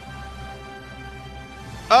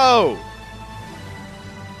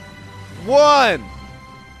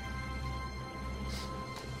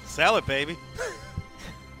 Sell it, baby.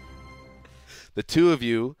 The two of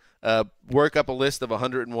you work up a list of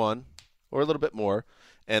 101 or a little bit more,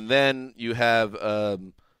 and then you have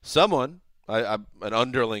someone, an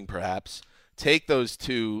underling perhaps, take those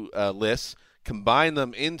two lists, combine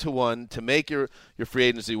them into one to make your free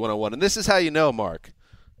agency 101. And this is how you know, Mark,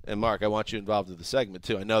 And Mark, I want you involved in the segment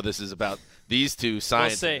too. I know this is about these two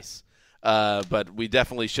scientists, but we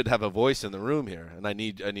definitely should have a voice in the room here, and I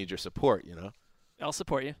need your support. I'll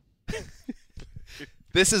support you.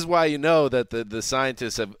 This is why that the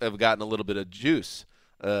scientists have gotten a little bit of juice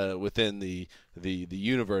within the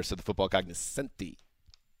universe of the football cognoscenti.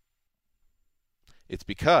 It's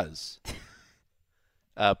because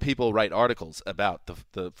people write articles about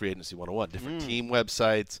the Free Agency 101, different team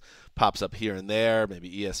websites, pops up here and there, maybe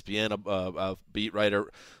ESPN, a beat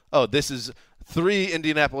writer. Oh, this is 3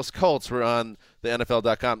 Indianapolis Colts were on the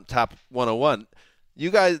NFL.com top 101. You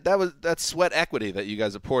guys, that's sweat equity that you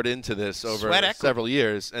guys have poured into this over several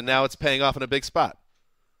years, and now it's paying off in a big spot.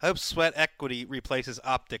 I hope sweat equity replaces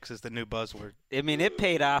optics as the new buzzword. I mean, it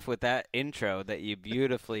paid off with that intro that you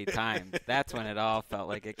beautifully timed. That's when it all felt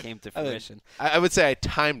like it came to fruition. I would say I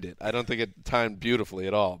timed it. I don't think it timed beautifully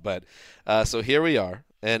at all. But so here we are,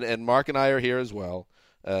 and Mark and I are here as well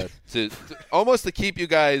to almost to keep you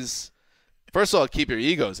guys. First of all, keep your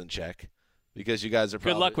egos in check because you guys are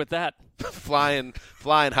probably good luck with that. flying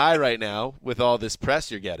high right now with all this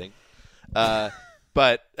press you're getting.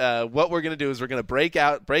 But what we're going to do is we're going to break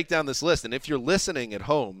down this list. And if you're listening at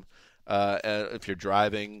home, if you're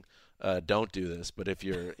driving, don't do this. But if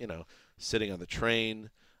you're, sitting on the train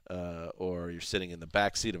or you're sitting in the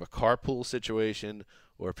back seat of a carpool situation,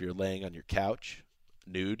 or if you're laying on your couch,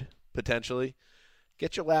 nude potentially,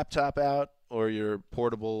 get your laptop out or your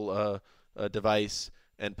portable device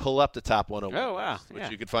and pull up the top 101. Oh, wow.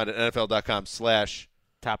 Which you can find at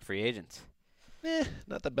NFL.com/top free agents.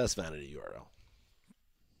 Not the best vanity URL.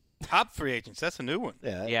 Top free agents. That's a new one.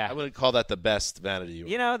 Yeah. I wouldn't call that the best vanity.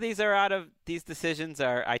 These decisions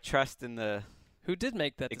are, I trust in the who did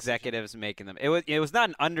make that executives making them. It was not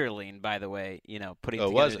an underlean, by the way, putting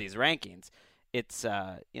together these rankings. It's,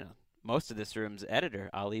 most of this room's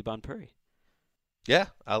editor, Ali Bonpuri. Yeah,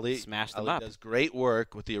 Ali smashed them Ali up. Does great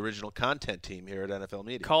work with the original content team here at NFL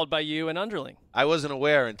Media. Called by you an underling. I wasn't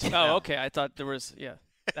aware until now. Okay. I thought there was,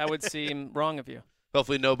 that would seem wrong of you.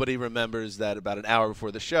 Hopefully nobody remembers that about an hour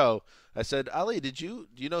before the show, I said, Ali, do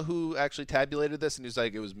you know who actually tabulated this? And he was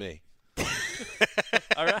like, it was me.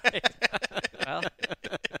 All right. Well.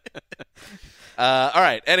 All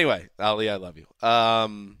right. Anyway, Ali, I love you.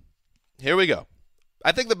 Here we go.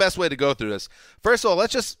 I think the best way to go through this, first of all,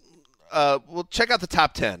 let's just we'll check out the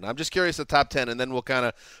top 10. I'm just curious the top 10, and then we'll kind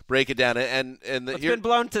of break it down. It's been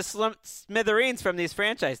blown to smithereens from these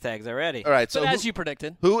franchise tags already. All right, so as you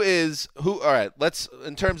predicted, who? All right, let's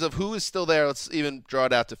in terms of who is still there. Let's even draw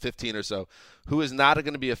it out to 15 or so. Who is not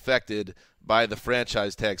going to be affected by the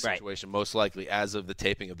franchise tag situation, most likely as of the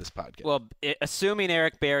taping of this podcast? Well, assuming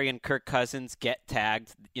Eric Berry and Kirk Cousins get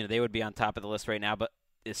tagged, they would be on top of the list right now. But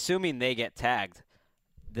assuming they get tagged,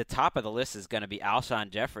 the top of the list is going to be Alshon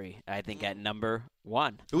Jeffrey, I think, at number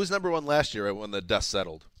 1. Who was number 1 last year when the dust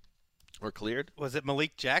settled or cleared? Was it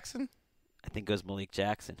Malik Jackson? I think it was Malik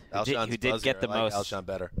Jackson, who did get the most. Alshon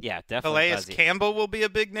better. Yeah, definitely. Calais Campbell will be a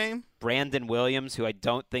big name. Brandon Williams, who I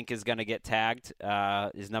don't think is going to get tagged,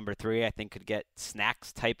 is number 3. I think could get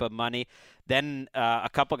snacks type of money. Then a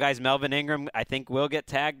couple guys, Melvin Ingram, I think will get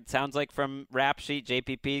tagged. Sounds like from Rap Sheet,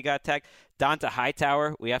 JPP got tagged. Donta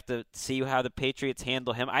Hightower, we have to see how the Patriots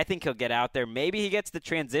handle him. I think he'll get out there. Maybe he gets the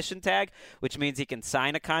transition tag, which means he can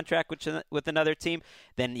sign a contract with another team.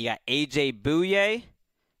 Then you got A.J. Bouye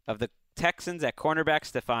of the Texans at cornerback,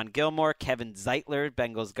 Stephon Gilmore, Kevin Zeitler,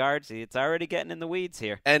 Bengals guard. See, it's already getting in the weeds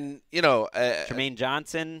here. And, Jermaine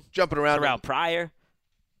Johnson, jumping around. Terrell Pryor.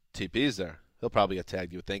 TP's there. He'll probably get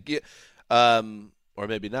tagged, you would think. Or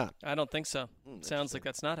maybe not. I don't think so. Sounds like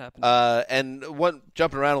that's not happening. And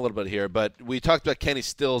jumping around a little bit here, but we talked about Kenny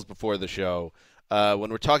Stills before the show. When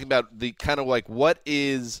we're talking about the kind of like what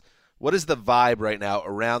is the vibe right now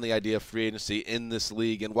around the idea of free agency in this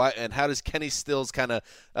league, and why, and how does Kenny Stills kind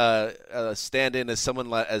of stand in as someone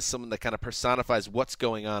that kind of personifies what's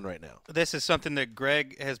going on right now? This is something that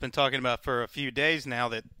Greg has been talking about for a few days now.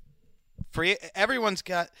 That everyone's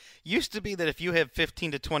got used to be that if you have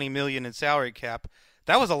 15 to 20 million in salary cap,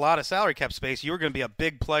 that was a lot of salary cap space. You were going to be a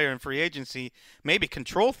big player in free agency, maybe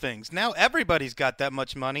control things. Now everybody's got that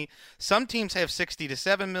much money. Some teams have 60 to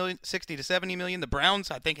 70 million. The Browns,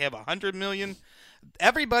 I think, have 100 million.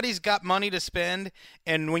 Everybody's got money to spend.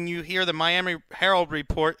 And when you hear the Miami Herald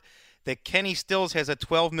report that Kenny Stills has a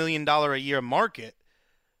 $12 million a year market,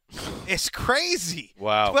 it's crazy.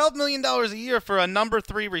 Wow. $12 million a year for a number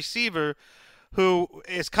 3 receiver who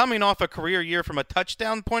is coming off a career year from a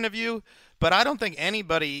touchdown point of view. But I don't think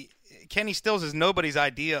Kenny Stills is nobody's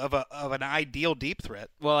idea of an ideal deep threat.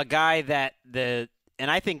 Well, a guy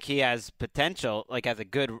and I think he has potential, like as a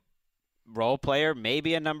good role player,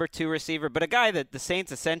 maybe a number 2 receiver, but a guy that the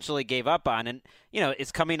Saints essentially gave up on and,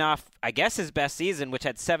 is coming off, I guess, his best season, which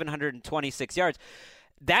had 726 yards.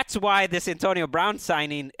 That's why this Antonio Brown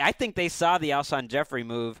signing, I think they saw the Alshon Jeffrey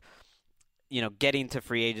move, getting to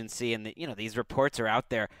free agency, and these reports are out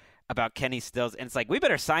there about Kenny Stills, and it's like, we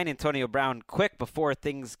better sign Antonio Brown quick before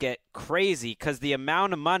things get crazy, because the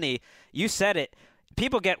amount of money, you said it,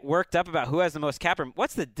 people get worked up about who has the most cap room.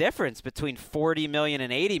 What's the difference between $40 million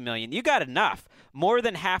and $80 million? You got enough. More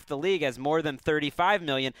than half the league has more than $35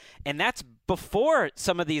 million, and that's before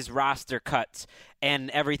some of these roster cuts and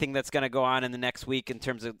everything that's going to go on in the next week in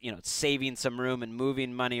terms of saving some room and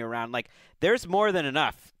moving money around. Like, there's more than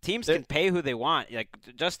enough. Teams can pay who they want. Like,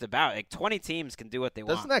 just about. Like, 20 teams can do what they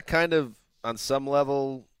want. Doesn't that kind of, on some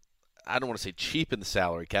level, I don't want to say cheapen the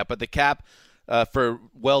salary cap, but the cap for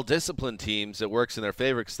well-disciplined teams, it works in their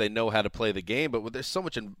favor because they know how to play the game. But there's so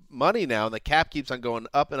much money now, and the cap keeps on going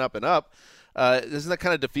up and up and up. Doesn't that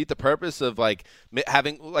kind of defeat the purpose of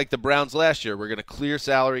having the Browns last year? We're going to clear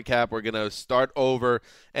salary cap. We're going to start over,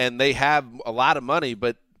 and they have a lot of money,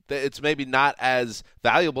 but it's maybe not as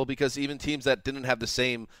valuable because even teams that didn't have the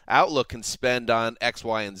same outlook can spend on X,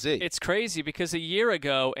 Y, and Z. It's crazy because a year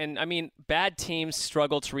ago, and I mean, bad teams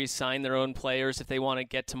struggle to re-sign their own players if they want to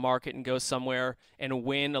get to market and go somewhere and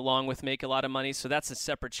win along with make a lot of money. So that's a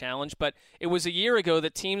separate challenge. But it was a year ago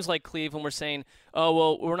that teams like Cleveland were saying, oh,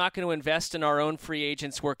 well, we're not going to invest in our own free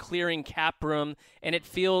agents. We're clearing cap room. And it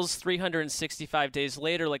feels 365 days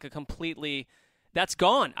later like a completely – that's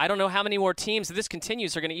gone. I don't know how many more teams, if this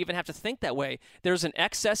continues, are going to even have to think that way. There's an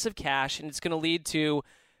excess of cash, and it's going to lead to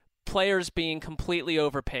players being completely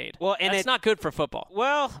overpaid. Well, and it's not good for football.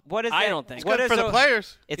 Well, what is that? I don't think. It's good for the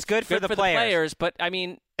players. It's good for the players. But, I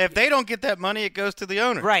mean, if they don't get that money, it goes to the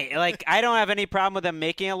owner. Right. Like, I don't have any problem with them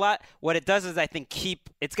making a lot. What it does is, I think,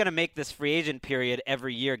 it's going to make this free agent period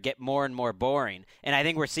every year get more and more boring. And I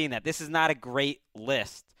think we're seeing that. This is not a great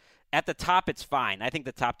list. At the top, it's fine. I think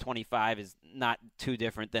the top 25 is not too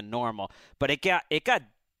different than normal. But it got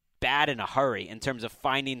bad in a hurry in terms of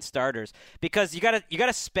finding starters because you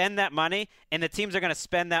gotta spend that money, and the teams are going to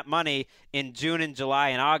spend that money in June and July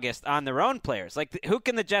and August on their own players. Like, who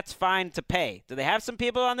can the Jets find to pay? Do they have some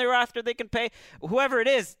people on their roster they can pay? Whoever it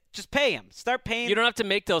is, just pay them. Start paying. You don't have to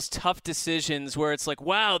make those tough decisions where it's like,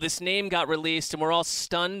 wow, this name got released and we're all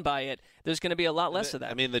stunned by it. There's going to be a lot less of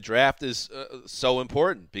that. I mean, the draft is so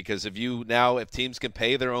important because if teams can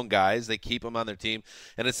pay their own guys, they keep them on their team.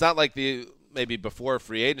 And it's not like maybe before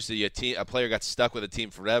free agency, a player got stuck with a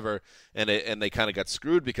team forever and they kind of got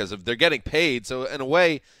screwed because they're getting paid. So in a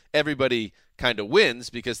way, everybody kind of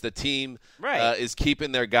wins because the team is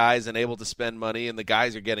keeping their guys and able to spend money, and the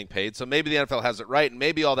guys are getting paid. So maybe the NFL has it right, and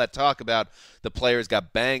maybe all that talk about the players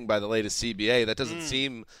got banged by the latest CBA, that doesn't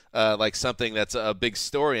seem like something that's a big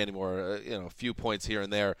story anymore. A few points here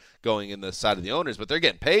and there going in the side of the owners, but they're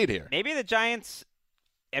getting paid here. Maybe the Giants,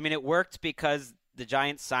 I mean, it worked because the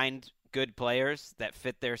Giants signed good players that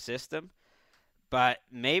fit their system, but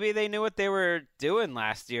maybe they knew what they were doing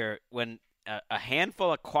last year when a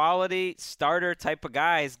handful of quality starter type of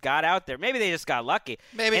guys got out there. Maybe they just got lucky.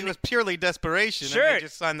 Maybe it was purely desperation. Sure, and they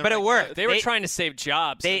just signed but it worked. They were trying to save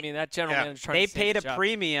jobs. I mean, that general manager trying to save They paid a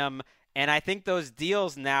premium, and I think those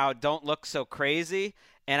deals now don't look so crazy.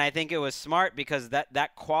 And I think it was smart because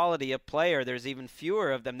that quality of player, there's even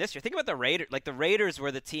fewer of them this year. Think about the Raiders. Like, the Raiders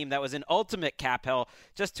were the team that was in ultimate cap hell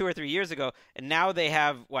just 2 or 3 years ago, and now they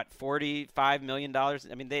have, $45 million? I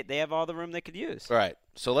mean, they have all the room they could use. All right,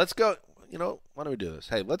 so let's go. Why don't we do this?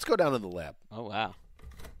 Hey, let's go down to the lab. Oh, wow.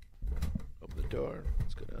 Open the door.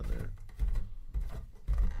 Let's go down there.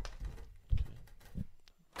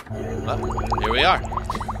 Well, here we are.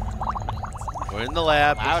 We're in the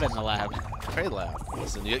lab. Out in the lab. Very loud.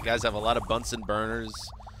 Listen, you guys have a lot of Bunsen burners,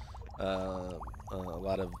 a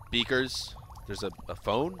lot of beakers. There's a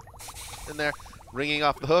phone in there ringing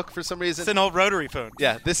off the hook for some reason. It's an old rotary phone.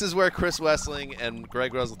 Yeah, this is where Chris Wessling and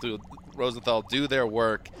Greg Rosenthal do their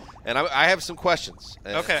work. And I have some questions.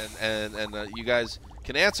 Okay. And you guys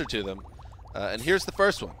can answer to them. And here's the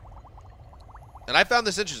first one. And I found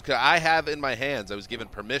this interesting because I have in my hands, I was given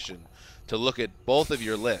permission to look at both of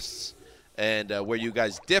your lists and where you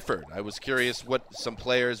guys differed. I was curious what some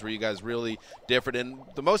players where you guys really differed. And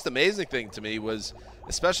the most amazing thing to me was,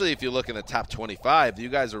 especially if you look in the top 25, you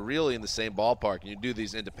guys are really in the same ballpark, and you do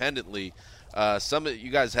these independently. Some of you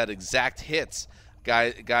guys had exact hits.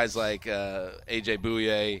 Guys like A.J.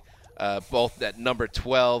 Bouye, both at number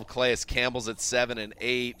 12. Calais Campbell's at 7 and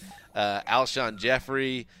 8. Alshon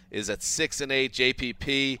Jeffrey is at 6 and 8.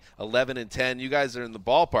 JPP 11 and 10. You guys are in the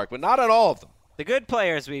ballpark, but not on all of them. The good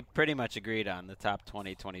players we pretty much agreed on, the top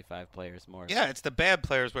 20, 25 players more. Yeah, it's the bad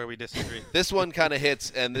players where we disagree. This one kind of hits,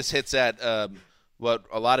 and this hits at what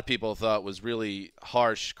a lot of people thought was really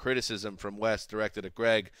harsh criticism from Wes directed at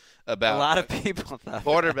Greg about a lot of people thought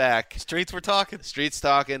quarterback. Streets were talking. Streets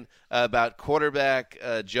talking about quarterback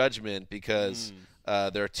judgment because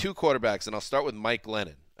there are two quarterbacks, and I'll start with Mike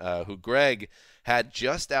Glennon, who Greg had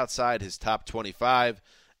just outside his top 25.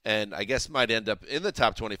 And I guess might end up in the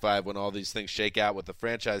top 25 when all these things shake out with the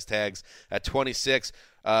franchise tags at 26.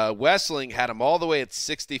 Wessling had him all the way at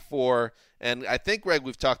 64. And I think, Greg,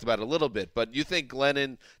 we've talked about it a little bit, but you think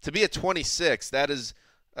Glennon, to be at 26, that is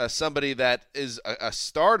somebody that is a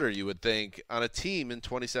starter, you would think, on a team in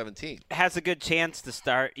 2017. Has a good chance to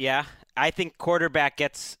start, yeah. I think quarterback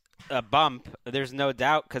gets a bump. There's no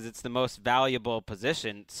doubt because it's the most valuable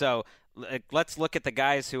position. So let's look at the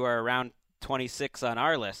guys who are around 26 on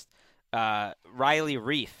our list. Riley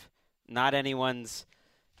Reif, not anyone's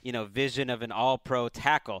vision of an all-pro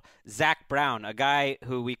tackle. Zach Brown, a guy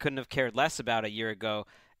who we couldn't have cared less about a year ago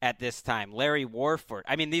at this time. Larry Warford.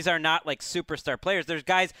 I mean, these are not like superstar players. There's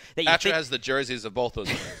guys that you Patrick has the jerseys of both those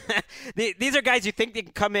guys. These are guys you think they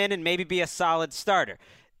can come in and maybe be a solid starter.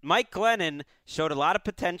 Mike Glennon showed a lot of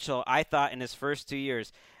potential, I thought, in his first 2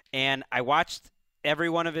 years, and I watched every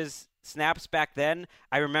one of his snaps back then.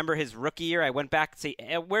 I remember his rookie year. I went back to see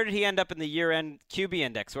where did he end up in the year-end QB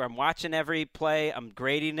index, where I'm watching every play, I'm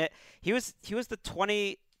grading it. He was the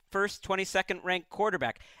 21st, 22nd ranked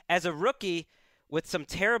quarterback. As a rookie with some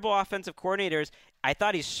terrible offensive coordinators, I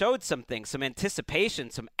thought he showed some things, some anticipation,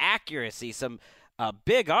 some accuracy, some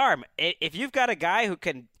big arm. If you've got a guy who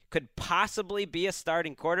could possibly be a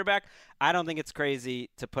starting quarterback, I don't think it's crazy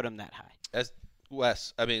to put him that high.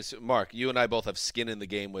 Mark, you and I both have skin in the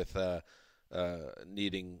game with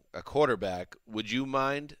needing a quarterback. Would you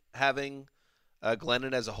mind having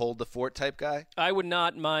Glennon as a hold the fort type guy? I would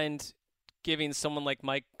not mind giving someone like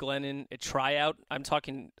Mike Glennon a tryout.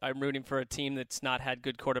 I'm rooting for a team that's not had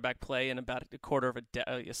good quarterback play in about a quarter of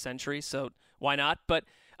a century, so why not? But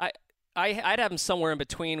I'd have him somewhere in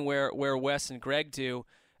between where Wes and Greg do.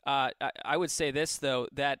 I would say this, though,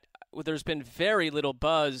 that there's been very little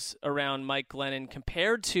buzz around Mike Glennon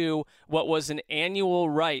compared to what was an annual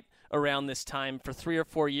right around this time for 3 or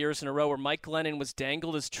 4 years in a row where Mike Glennon was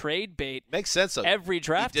dangled as trade bait. Makes sense. Every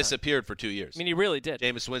draft he disappeared for 2 years. I mean, he really did.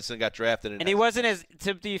 Jameis Winston got drafted. And he wasn't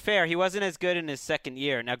to be fair, he wasn't as good in his second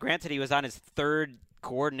year. Now, granted, he was on his third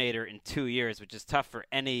coordinator in 2 years, which is tough for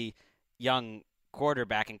any young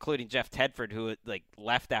quarterback, including Jeff Tedford, who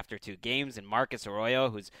left after 2 games, and Marcus Arroyo,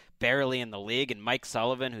 who's barely in the league, and Mike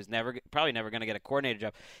Sullivan, who's probably never going to get a coordinator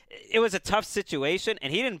job. It was a tough situation,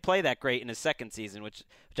 and he didn't play that great in his second season, which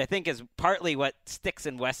I think is partly what sticks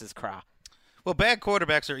in Wes's craw. Well, bad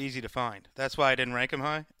quarterbacks are easy to find. That's why I didn't rank him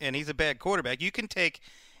high, and he's a bad quarterback. You can take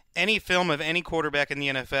any film of any quarterback in the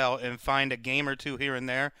NFL and find a game or two here and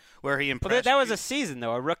there where he impressed. Well, that was a season,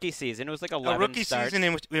 though, a rookie season. It was like 11 a rookie starts.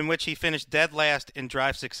 season in which he finished dead last in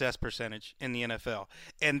drive success percentage in the NFL.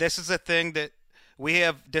 And this is a thing that we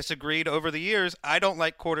have disagreed over the years. I don't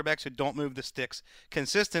like quarterbacks who don't move the sticks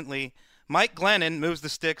consistently. Mike Glennon moves the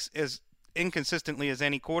sticks as inconsistently as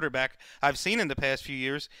any quarterback I've seen in the past few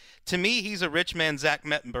years. To me, he's a rich man Zach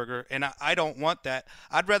Mettenberger, and I don't want that.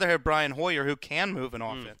 I'd rather have Brian Hoyer, who can move an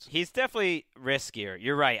offense. He's definitely riskier.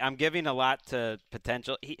 You're right. I'm giving a lot to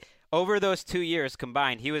potential. Over those 2 years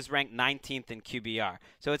combined, he was ranked 19th in QBR.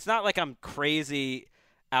 So it's not like I'm crazy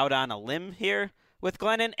out on a limb here with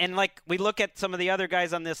Glennon. And we look at some of the other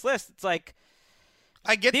guys on this list, it's like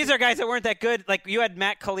these are guys that weren't that good. Like you had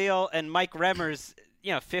Matt Khalil and Mike Remmers,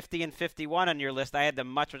 50 and 51 on your list. I had them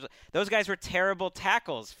much. Those guys were terrible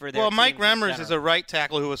tackles for their. Well, Mike Remmers is a right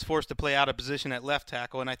tackle who was forced to play out of position at left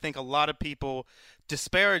tackle, and I think a lot of people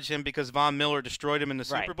disparage him because Von Miller destroyed him in the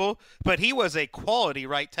Super Bowl. But he was a quality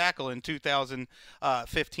right tackle in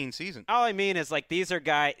 2015 season. All I mean is these are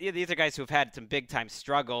guys who have had some big time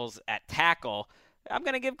struggles at tackle. I'm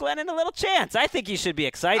going to give Glennon a little chance. I think he should be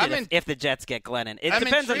excited if the Jets get Glennon. It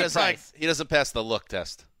depends on the size. He doesn't pass the look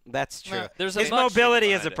test. That's true. His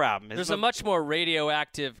mobility is a problem. There's a much more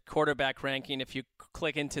radioactive quarterback ranking if you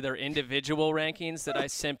click into their individual rankings that I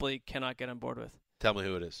simply cannot get on board with. Tell me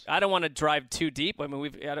who it is. I don't want to drive too deep. I mean,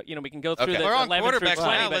 we can go through the We're on 11 through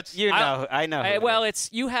 20. But I know.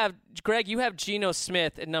 You have Greg. You have Geno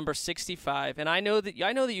Smith at number 65, and I know that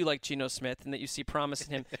you like Geno Smith and that you see promise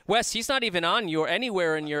in him. Wes, he's not even on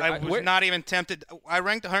anywhere in your. I was not even tempted. I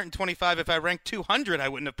ranked 125. If I ranked 200, I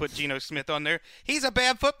wouldn't have put Geno Smith on there. He's a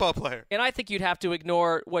bad football player. And I think you'd have to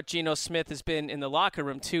ignore what Geno Smith has been in the locker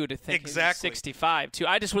room too to think he's 65 too.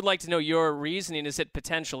 I just would like to know your reasoning. Is it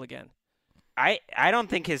potential again? I don't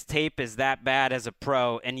think his tape is that bad as a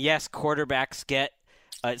pro. And yes, quarterbacks get,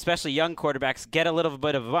 especially young quarterbacks, get a little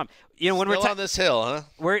bit of a bump. You know, when Still we're on this hill, huh?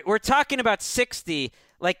 We're talking about 60.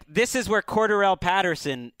 Like, this is where Cordarrelle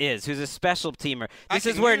Patterson is, who's a special teamer. This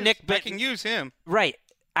is where Nick I can use him. Right.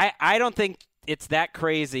 I don't think it's that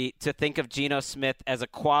crazy to think of Geno Smith as a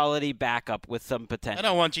quality backup with some potential. I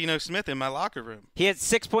don't want Geno Smith in my locker room. He had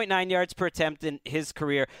 6.9 yards per attempt in his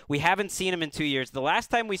career. We haven't seen him in 2 years. The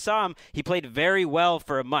last time we saw him, he played very well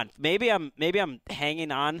for a month. Maybe I'm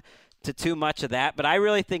hanging on to too much of that, but I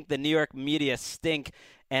really think the New York media stink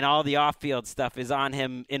and all the off-field stuff is on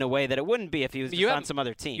him in a way that it wouldn't be if he was just on some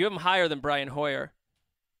other team. You have him higher than Brian Hoyer.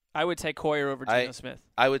 I would take Hoyer over Geno Smith.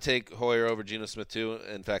 I would take Hoyer over Geno Smith, too.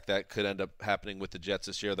 In fact, that could end up happening with the Jets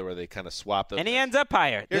this year, where they kind of swap those. And he ends up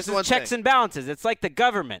higher. This is checks and balances. It's like the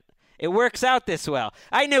government. It works out this well.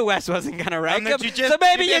 I knew Wes wasn't going to rank him, so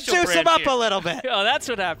maybe you juice him up a little bit. Oh, that's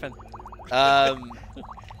what happened.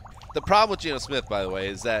 The problem with Geno Smith, by the way,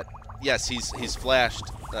 is that, yes, he's flashed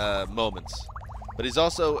moments, but he's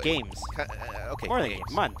also games. Okay, more than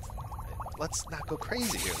games. Months. Let's not go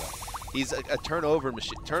crazy here, though. He's a turnover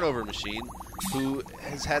machine who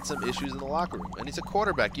has had some issues in the locker room, and he's a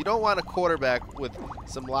quarterback. You don't want a quarterback with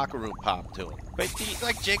some locker room pop to him. But he's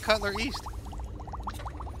like Jay Cutler East.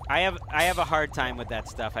 I have a hard time with that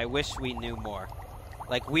stuff. I wish we knew more.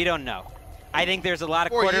 Like, we don't know. I think there's a lot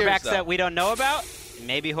of quarterbacks that we don't know about.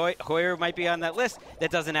 Maybe Hoyer might be on that list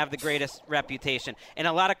that doesn't have the greatest reputation. And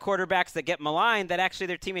a lot of quarterbacks that get maligned that actually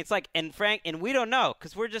their teammates like. And we don't know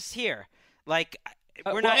because we're just here. Like,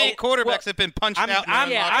 we're not. Quarterbacks have been punched out.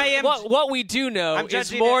 I am. What we do know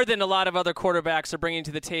is more than a lot of other quarterbacks are bringing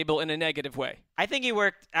to the table in a negative way. I think he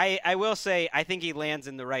worked. I will say I think he lands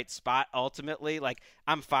in the right spot ultimately. Like,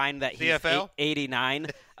 I'm fine that he's 89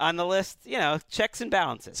 on the list. You know, checks and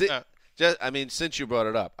balances. Since you brought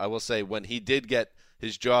it up, I will say when he did get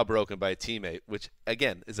his jaw broken by a teammate, which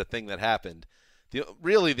again is a thing that happened, the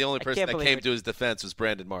only person that came to his defense was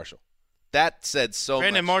Brandon Marshall. That said so much.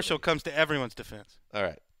 Brandon Marshall comes to everyone's defense. All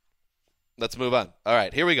right. Let's move on. All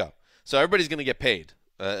right, here we go. So everybody's going to get paid,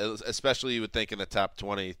 especially you would think in the top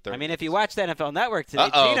 20, 30. I mean, if you watch the NFL Network today,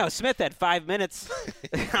 Geno Smith had 5 minutes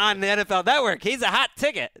on the NFL Network. He's a hot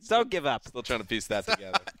ticket. Don't give up. Still trying to piece that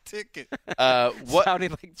together. Hot ticket.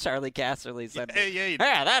 Sounding like Charlie Casserly said.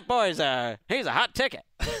 Yeah, that boy's he's a hot ticket.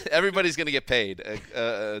 Everybody's going to get paid,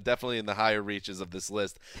 definitely in the higher reaches of this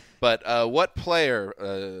list. But what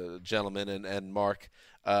player, gentlemen, and Mark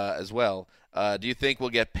as well, do you think will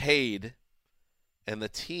get paid and the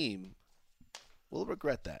team will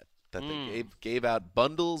regret that they gave out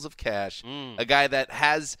bundles of cash, a guy that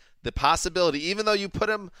has the possibility, even though you put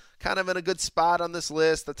him kind of in a good spot on this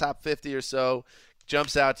list, the top 50 or so,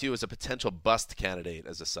 jumps out to you as a potential bust candidate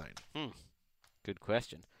as a sign? Good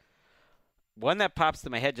question. One that pops to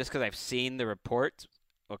my head just because I've seen the report.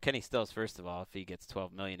 Well, Kenny Stills, first of all, if he gets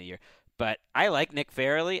 $12 million a year. But I like Nick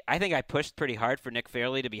Fairley. I think I pushed pretty hard for Nick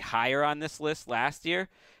Fairley to be higher on this list last year,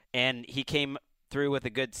 and he came through with a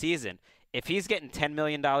good season. If he's getting $10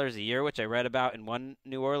 million a year, which I read about in one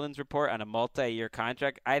New Orleans report on a multi-year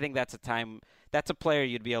contract, I think that's a player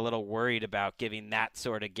you'd be a little worried about giving that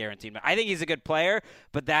sort of guarantee. I think he's a good player,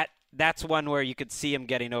 but that's one where you could see him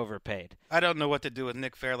getting overpaid. I don't know what to do with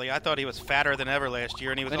Nick Fairley. I thought he was fatter than ever last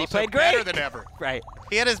year, and he was also played better great. than ever. Right.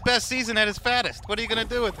 He had his best season at his fattest. What are you going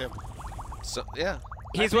to do with him? So yeah.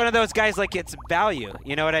 He's one of those guys, like, it's value.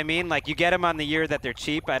 You know what I mean? Like, you get him on the year that they're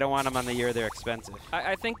cheap. I don't want him on the year they're expensive.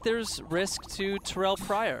 I think there's risk to Terrell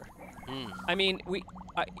Pryor. I mean,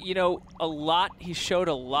 he showed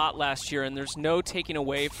a lot last year, and there's no taking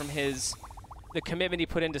away from the commitment he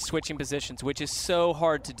put into switching positions, which is so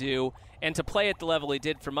hard to do, and to play at the level he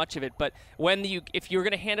did for much of it. But if you're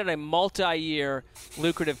going to hand out a multi-year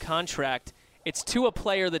lucrative contract, it's to a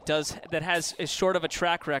player that has as short of a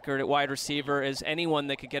track record at wide receiver as anyone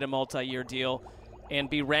that could get a multi-year deal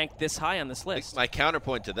and be ranked this high on this list. My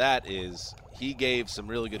counterpoint to that is he gave some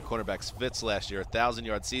really good cornerbacks fits last year,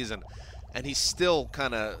 1,000-yard season, and he's still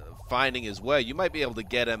kind of finding his way. You might be able to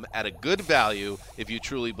get him at a good value if you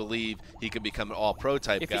truly believe he could become an all-pro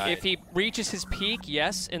type guy. If he reaches his peak,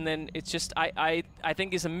 yes, and then it's just I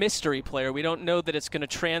think he's a mystery player. We don't know that it's going to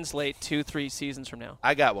translate 2-3 seasons from now.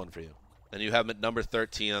 I got one for you. And you have him at number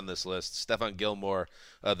 13 on this list, Stephon Gilmore,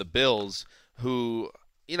 the Bills, who,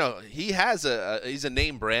 he's a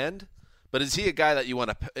name brand, but is he a guy that you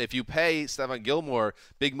want to, if you pay Stephon Gilmore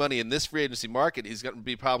big money in this free agency market, he's going to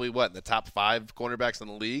be probably, in the top 5 cornerbacks in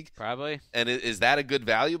the league? Probably. And is that a good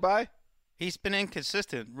value buy? He's been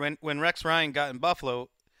inconsistent. When Rex Ryan got in Buffalo,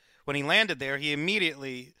 when he landed there, he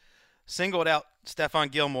immediately singled out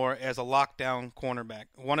Stephon Gilmore as a lockdown cornerback,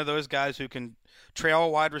 one of those guys who can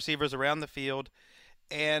trail wide receivers around the field.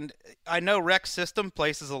 And I know Rex system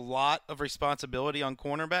places a lot of responsibility on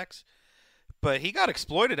cornerbacks, but he got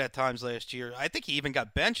exploited at times last year. I think he even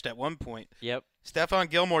got benched at one point. Yep. Stephon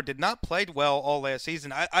Gilmore did not play well all last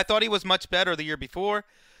season. I thought he was much better the year before,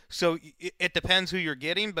 so it depends who you're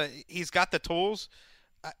getting, but he's got the tools.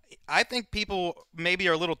 I think people maybe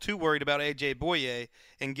are a little too worried about A.J. Bouye,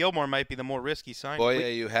 and Gilmore might be the more risky sign.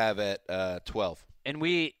 Bouye you have at 12. And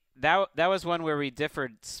that was one where we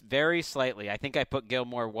differed very slightly. I think I put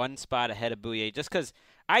Gilmore one spot ahead of Bouye just because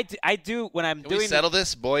I do when I'm Can doing we settle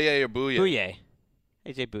this? Bouye or Bouye? Bouye.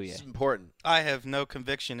 A.J. Bouye. It's important. I have no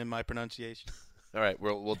conviction in my pronunciation. All right,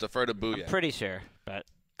 we'll defer to Bouye. I'm pretty sure, but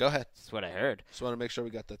go ahead. That's what I heard. Just want to make sure we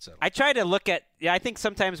got that settled. I try to look at I think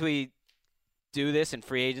sometimes we do this and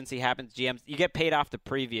free agency happens. GMs, you get paid off the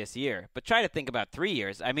previous year, but try to think about 3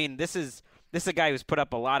 years. I mean, this is a guy who's put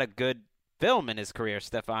up a lot of good film in his career,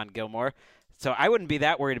 Stephon Gilmore. So I wouldn't be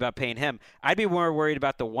that worried about paying him. I'd be more worried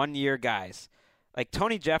about the 1 year guys. Like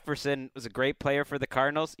Tony Jefferson was a great player for the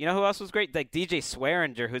Cardinals. You know who else was great? Like DJ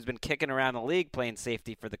Swearinger, who's been kicking around the league playing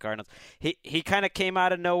safety for the Cardinals. He kind of came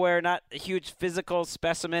out of nowhere, not a huge physical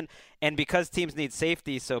specimen, and because teams need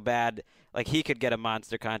safety so bad, like he could get a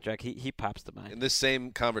monster contract. He pops to mind. In this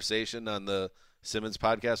same conversation on the Simmons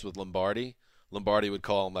podcast with Lombardi would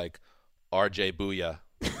call him like RJ Booyah.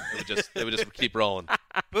 It would just keep rolling.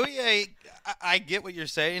 Bouye, I get what you're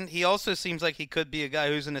saying. He also seems like he could be a guy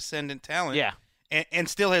who's an ascendant talent. Yeah. And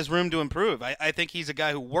still has room to improve. I think he's a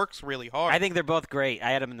guy who works really hard. I think they're both great.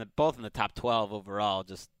 I had them both in the top 12 overall,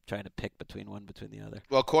 just trying to pick between the other.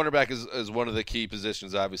 Well, cornerback is one of the key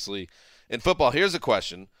positions, obviously, in football. Here's a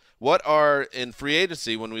question. What are, in free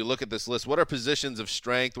agency, when we look at this list, what are positions of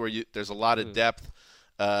strength where there's a lot of depth,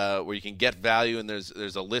 where you can get value, and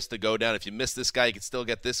there's a list to go down? If you miss this guy, you can still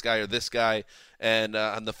get this guy or this guy. And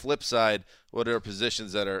on the flip side, what are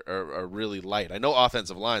positions that are really light? I know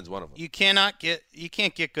offensive line is one of them. You can't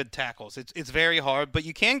get good tackles. It's very hard, but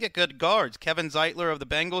you can get good guards. Kevin Zeitler of the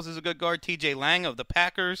Bengals is a good guard. T.J. Lang of the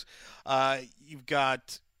Packers. You've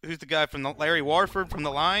got who's the guy from Larry Warford from the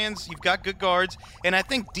Lions. You've got good guards, and I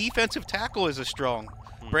think defensive tackle is a strong.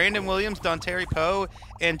 Brandon Williams, Dontari Poe,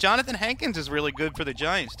 and Jonathan Hankins is really good for the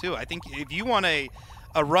Giants too. I think if you want a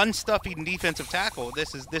run-stuffing defensive tackle,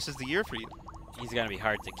 this is the year for you. He's going to be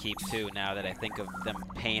hard to keep, too, now that I think of them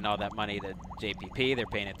paying all that money to JPP. They're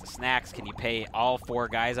paying it to Snacks. Can you pay all four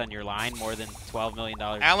guys on your line more than $12 million?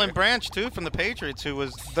 Alan Branch, too, from the Patriots, who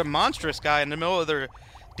was the monstrous guy in the middle of their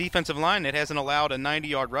defensive line that hasn't allowed a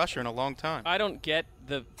 90-yard rusher in a long time. I don't get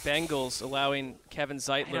the Bengals allowing Kevin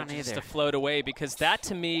Zeitler just to float away, because that,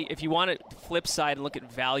 to me, if you want to flip side and look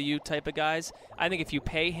at value type of guys, I think if you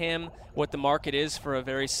pay him what the market is for a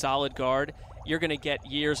very solid guard, you're going to get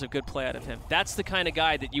years of good play out of him. That's the kind of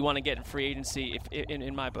guy that you want to get in free agency,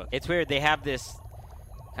 in my book. It's weird. They have this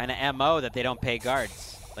kind of MO that they don't pay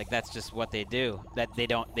guards. Like, that's just what they do. That they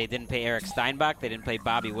didn't pay Eric Steinbach. They didn't pay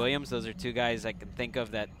Bobby Williams. Those are two guys I can think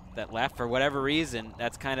of that left. For whatever reason,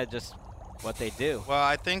 that's kind of just what they do. Well,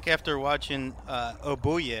 I think after watching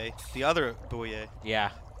Bouye, the other Bouye,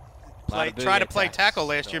 try to play tackle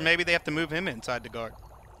last year, maybe they have to move him inside the guard.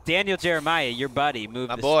 Daniel Jeremiah, your buddy,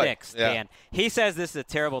 moved the sticks. Yeah. Dan. He says this is a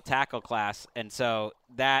terrible tackle class, and so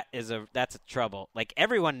that's a trouble. Like,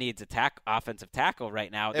 everyone needs a offensive tackle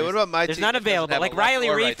right now. Hey, what about my There's team? none available. Like, Riley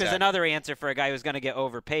Reif is tackle. another answer for a guy who's going to get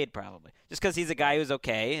overpaid probably, just because he's a guy who's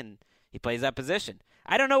okay and he plays that position.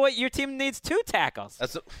 I don't know what your team needs two tackles.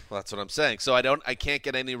 That's what I'm saying. So I can't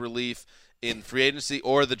get any relief in free agency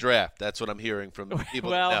or the draft. That's what I'm hearing from people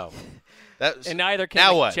that know. And neither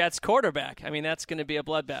can the Jets quarterback. I mean, that's going to be a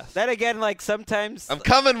bloodbath. Then again, like, sometimes I'm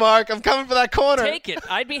coming, Mark. I'm coming for that corner. Take it.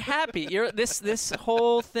 I'd be happy. This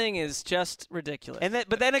whole thing is just ridiculous.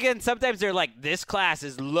 But then again, sometimes they're like, this class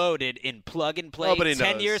is loaded in plug and play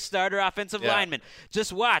 10-year starter offensive linemen.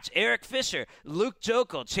 Just watch Eric Fisher, Luke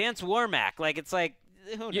Jokel, Chance Warmack. Like, it's like,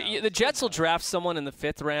 who knows? The Jets will draft someone in the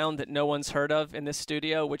 5th round that no one's heard of in this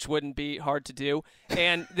studio, which wouldn't be hard to do.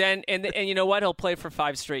 And then and you know what? He'll play for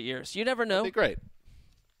 5 straight years. You never know. That'd be great.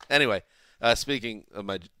 Anyway, speaking of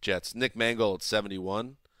my Jets, Nick Mangold at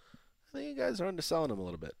 71. I think you guys are underselling him a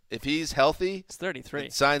little bit. If he's healthy, he's 33.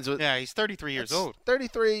 Signs with he's 33 years old.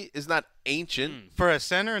 33 is not ancient for a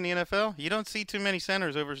center in the NFL. You don't see too many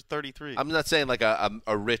centers over 33. I'm not saying like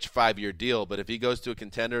a rich 5-year deal, but if he goes to a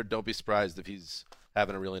contender, don't be surprised if he's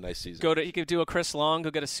having a really nice season. He could do a Chris Long, go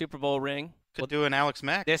get a Super Bowl ring. Could do an Alex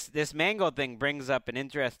Mack. This Mangold thing brings up an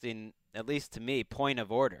interesting, at least to me, point of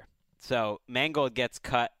order. So Mangold gets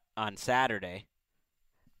cut on Saturday,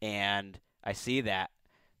 and I see that.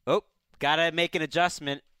 Oh, got to make an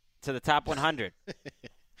adjustment to the top 100.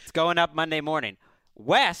 It's going up Monday morning.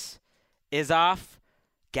 Wes is off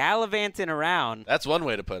gallivanting around. That's one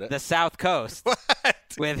way to put it. The South Coast. What?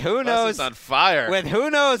 With who Wes knows is on fire. With who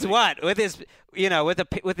knows what. With his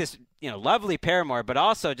with this lovely paramour, but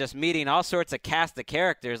also just meeting all sorts of cast of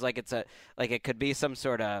characters like it could be some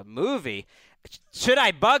sort of movie. Should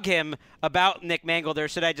I bug him about Nick Mangold, or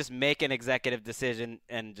should I just make an executive decision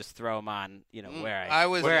and just throw him on, where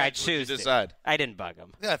I choose to decide? I didn't bug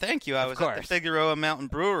him. Yeah, thank you. I was at the Figueroa Mountain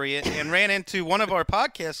Brewery and ran into one of our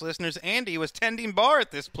podcast listeners. Andy was tending bar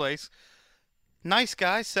at this place. Nice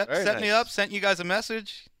guy. Set me up, sent you guys a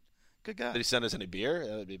message. Good guy. Did he send us any beer?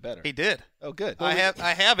 That would be better. He did. Oh, good. I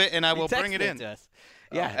have it, and I will bring it in. To us.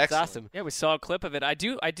 Yeah, it's awesome. Yeah, we saw a clip of it. I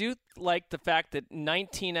do like the fact that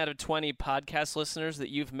 19 out of 20 podcast listeners that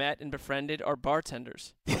you've met and befriended are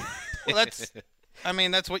bartenders. Well,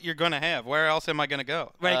 that's what you're going to have. Where else am I going to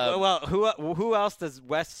go? Right. Well, who else does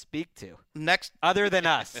Wes speak to? Next, other than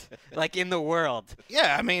us, like in the world.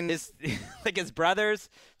 Yeah, I mean, his brothers,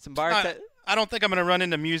 some bartenders. I don't think I'm going to run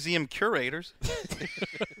into museum curators.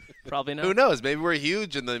 Probably not. Who knows? Maybe we're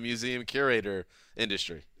huge in the museum curator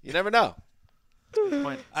industry. You never know.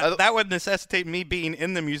 That would necessitate me being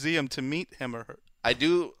in the museum to meet him or her.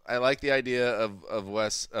 I like the idea of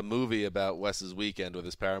Wes, a movie about Wes's weekend with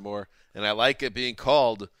his paramour, and I like it being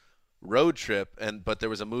called Road Trip. But there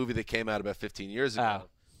was a movie that came out about 15 years ago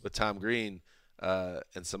with Tom Green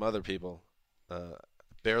and some other people.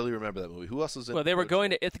 Barely remember that movie. Who else was in it? Well, they were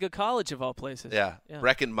going to Ithaca College of all places. Yeah.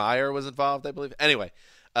 Breckin Meyer was involved, I believe. Anyway,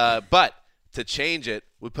 but to change it,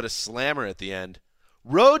 we put a slammer at the end.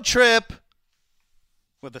 Road Trip.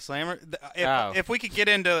 With the slammer? If we could get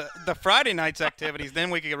into the Friday night's activities,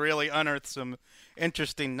 then we could really unearth some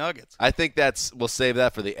interesting nuggets. I think we'll save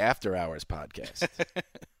that for the After Hours podcast.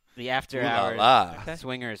 The After Hours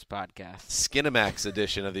Swingers podcast. Skinamax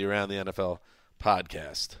edition of the Around the NFL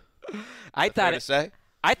podcast. I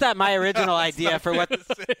thought my original idea for what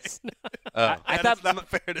I thought not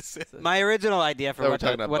fair to say. My original idea for what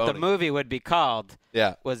the movie would be called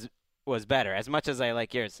was better. As much as I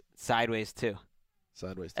like yours, Sideways 2.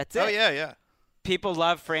 Sideways 2. That's it. Oh yeah. People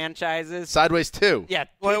love franchises. Sideways 2. Yeah.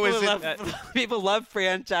 People love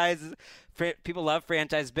franchises. People love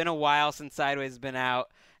franchises. It's been a while since Sideways has been out.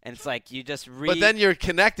 And it's like you just read. But then you're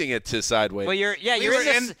connecting it to Sideways. Well, you're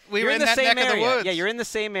in the same area. Yeah, you're in the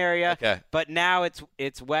same area. Okay. But now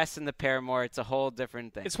it's Wes and the Paramour. It's a whole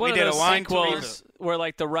different thing. It's one of those sequels where,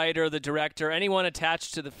 like, the writer, the director, anyone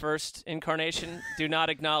attached to the first incarnation do not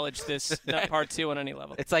acknowledge this part 2 on any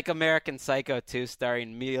level. It's like American Psycho 2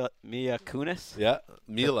 starring Mila Kunis. Yeah,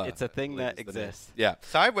 Mila. It's a thing that exists. Yeah.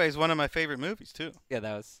 Sideways, one of my favorite movies too.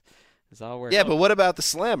 Yeah, it's all work. Yeah, but what about the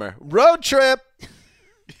slammer? Road Trip.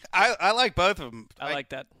 I like both of them. I like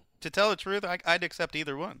that. To tell the truth, I'd accept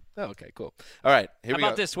either one. Oh, okay, cool. All right, here we go. How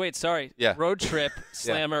about this? Wait, sorry. Yeah. Road Trip,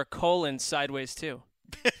 Slammer, Sideways 2.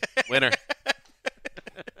 Winner.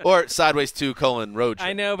 Or Sideways 2, Road Trip.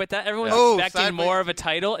 I know, but everyone's expecting more of a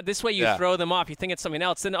title. This way you throw them off. You think it's something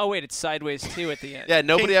else. Then, wait, it's Sideways 2 at the end. Yeah,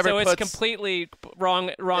 nobody ever puts... So it's completely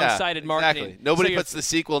wrong-sided marketing. Exactly. Nobody puts the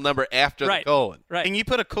sequel number after the colon. Right. Can you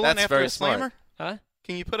put a colon after a slammer? Huh?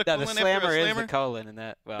 Can you put a colon after a slammer? The slammer is a colon in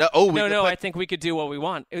that. Well. No, I think we could do what we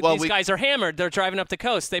want. These guys are hammered. They're driving up the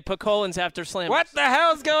coast. They put colons after slammers. What the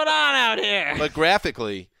hell's going on out here? But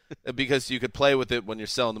graphically, because you could play with it when you're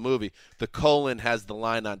selling the movie, the colon has the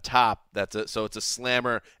line on top. So it's a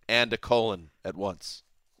slammer and a colon at once.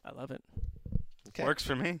 I love it. Okay. Works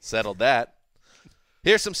for me. Settled that.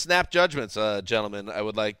 Here's some snap judgments, gentlemen, I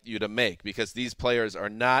would like you to make, because these players are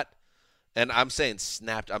not, and I'm saying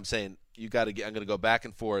snapped, I'm saying I'm going to go back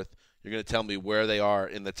and forth. You're going to tell me where they are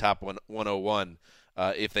in the top 101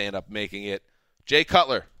 if they end up making it. Jay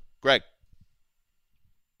Cutler, Greg.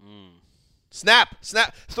 Snap.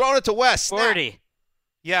 Throwing it to Wes. 40.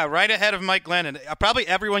 Yeah, right ahead of Mike Glennon. Probably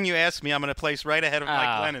everyone you ask me, I'm going to place right ahead of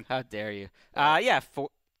Mike Glennon. How dare you?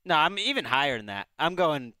 No, I'm even higher than that. I'm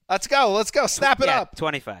going. Let's go. Snap it up.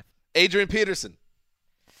 25. Adrian Peterson.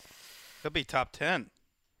 He'll be top 10.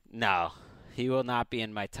 No, he will not be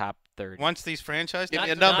in my top 30. Once these franchise, give me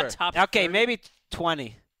a number. Okay, maybe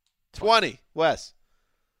 20. 20. Wes.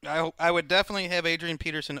 I would definitely have Adrian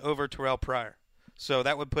Peterson over Terrell Pryor. So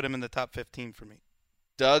that would put him in the top 15 for me.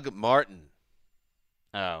 Doug Martin.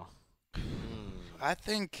 Oh. I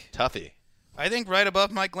think. Toughie. I think right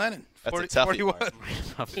above Mike Glennon. That's a toughie. 41. Right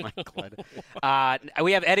above Mike Glennon.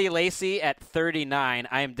 We have Eddie Lacy at 39.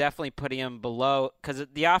 I am definitely putting him below because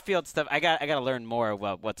the off-field stuff. I got to learn more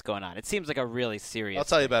about what's going on. It seems like a really serious. I'll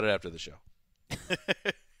tell you about it after the show.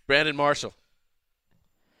 Brandon Marshall.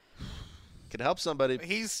 Can help somebody.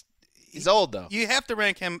 He's old, though. You have to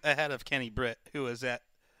rank him ahead of Kenny Britt, who is at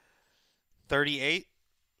 38.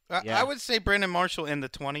 Yeah. I would say Brandon Marshall in the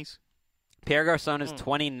 20s. Pierre Garçon is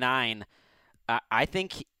 29. I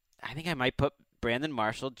think I might put Brandon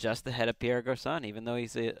Marshall just ahead of Pierre Garçon, even though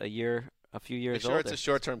he's a few years older. It's a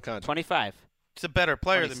short-term contract. 25. It's a better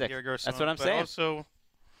player 26. than Pierre Garçon. That's what I'm but saying. Also,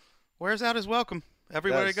 wears out his welcome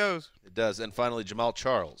everywhere he goes. It does. And finally, Jamal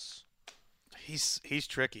Charles. He's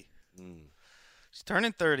tricky. He's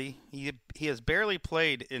turning 30. He has barely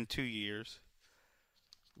played in 2 years.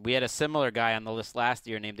 We had a similar guy on the list last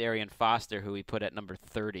year named Arian Foster, who we put at number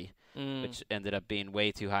 30, which ended up being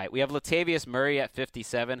way too high. We have Latavius Murray at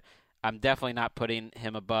 57. I'm definitely not putting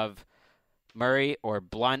him above Murray or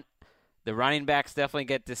Blunt. The running backs definitely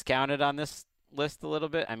get discounted on this list a little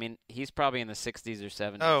bit. I mean, he's probably in the 60s or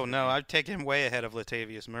 70s. Oh, no, I'd take him way ahead of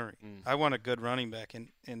Latavius Murray. I want a good running back,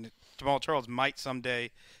 and Jamal Charles might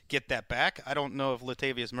someday get that back. I don't know if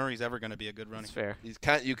Latavius Murray's ever going to be a good running back.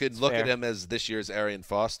 Fair. You could look at him as this year's Arian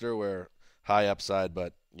Foster, where high upside,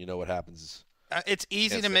 but you know what happens. It's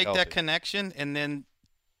easy to make that connection, and then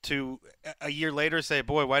to a year later say,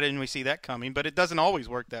 boy, why didn't we see that coming? But it doesn't always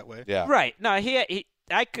work that way. Yeah. Right. No,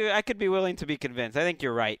 I could be willing to be convinced. I think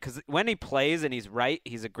you're right, because when he plays and he's right,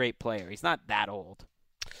 he's a great player. He's not that old.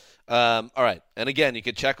 All right. And again, you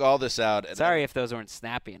can check all this out. Sorry if those weren't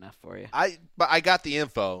snappy enough for you. But I got the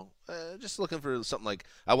info. Just looking for something like,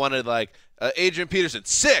 I wanted Adrian Peterson,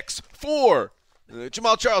 6'4".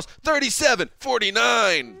 Jamal Charles, 37,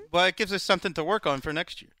 49. Well, it gives us something to work on for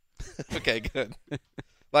next year. Okay, good.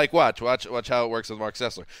 Watch how it works with Mark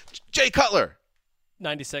Sessler. Jay Cutler.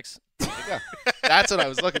 96. There you go. That's what I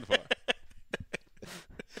was looking for.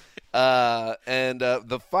 And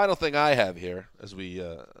the final thing I have here, as we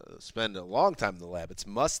spend a long time in the lab, it's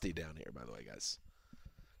musty down here, by the way, guys.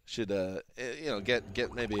 Should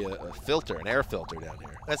get maybe a filter, an air filter down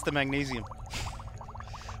here. That's the magnesium.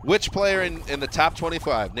 Which player in the top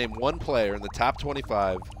 25? Name one player in the top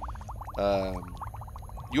 25.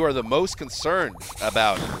 You are the most concerned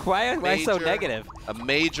about. Why so negative?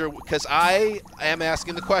 Because I am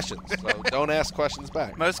asking the questions, so don't ask questions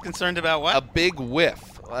back. Most concerned about what? A big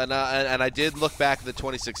whiff. And I did look back at the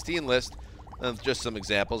 2016 list, just some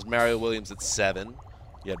examples. Mario Williams at 7.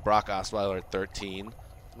 You had Brock Osweiler at 13.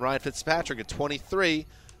 Ryan Fitzpatrick at 23.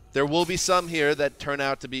 There will be some here that turn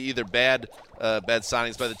out to be either bad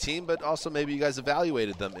signings by the team, but also maybe you guys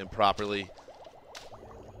evaluated them improperly.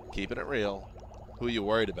 Keeping it real. Who are you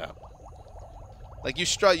worried about? You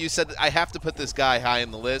said, I have to put this guy high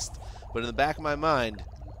in the list, but in the back of my mind,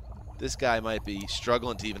 this guy might be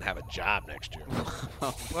struggling to even have a job next year.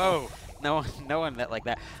 Whoa. No one met like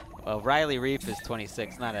that. Well, Riley Reif is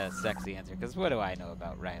 26. Not a sexy answer, because what do I know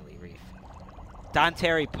about Riley Reif?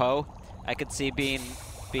 Dontari Poe, I could see being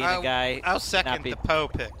a guy. I'll second the Poe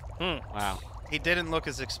pick. Wow. He didn't look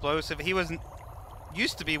as explosive. He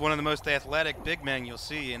used to be one of the most athletic big men you'll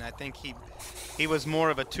see, and I think he was more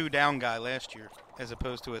of a 2-down guy last year as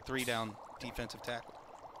opposed to a 3-down defensive tackle.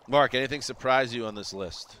 Mark, anything surprised you on this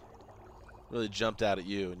list? Really jumped out at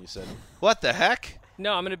you, and you said, what the heck?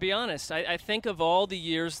 No, I'm going to be honest. I think of all the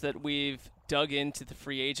years that we've dug into the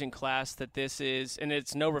free agent class that this is, and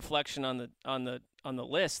it's no reflection on the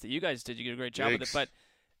list that you guys did. You did a great job with it, but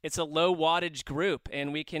it's a low wattage group,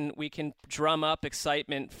 and we can drum up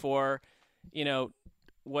excitement for,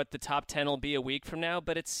 what the top 10 will be a week from now,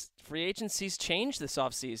 but it's free agency's changed this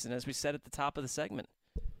offseason, as we said at the top of the segment.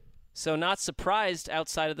 So not surprised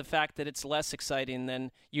outside of the fact that it's less exciting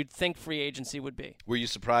than you'd think free agency would be. Were you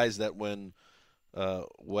surprised that when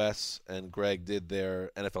Wes and Greg did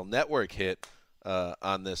their NFL Network hit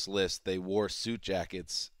on this list, they wore suit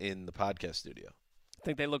jackets in the podcast studio? I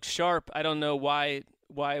think they look sharp. I don't know why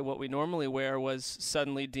what we normally wear was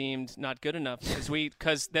suddenly deemed not good enough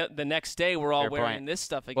because the next day we're all wearing this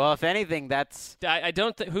stuff again. Well, if anything, that's I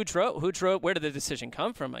don't think who drove where did the decision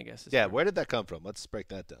come from, I guess. Where did that come from? Let's break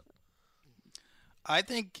that down. I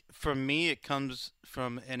think for me it comes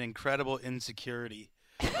from an incredible insecurity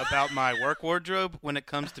about my work wardrobe when it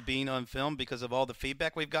comes to being on film because of all the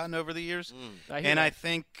feedback we've gotten over the years. I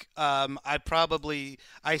think I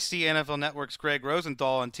see NFL Network's Greg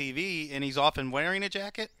Rosenthal on TV, and he's often wearing a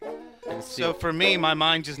jacket. So for me, my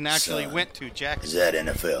mind just naturally went to jackets. Is that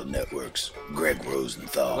NFL Network's Greg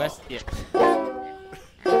Rosenthal?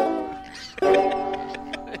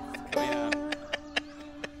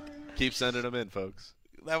 Keep sending them in, folks.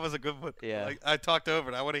 That was a good one. Yeah. I talked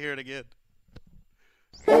over it. I want to hear it again.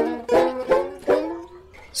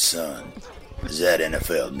 Son, is that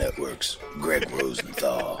NFL Network's Greg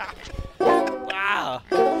Rosenthal? Wow.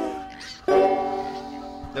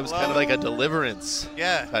 That was kind of like a Deliverance.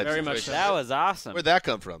 Yeah, type very much situation. That was awesome. Where'd that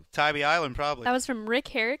come from? Tybee Island, probably. That was from Rick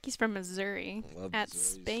Herrick. He's from Missouri Love at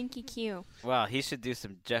Missouri's. Spanky Q. Well, he should do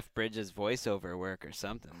some Jeff Bridges voiceover work or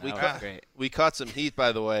something. That was great. We caught some heat,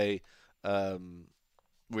 by the way. We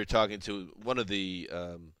were talking to one of the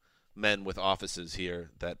men with offices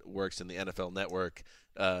here that works in the NFL Network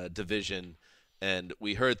division, and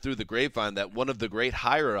we heard through the grapevine that one of the great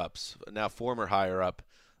higher-ups, now former higher-up,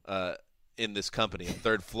 in this company, a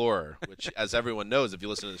third floor, which, as everyone knows, if you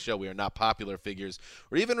listen to the show, we are not popular figures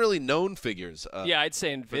or even really known figures. Yeah, I'd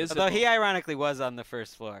say invisible. Although he ironically was on the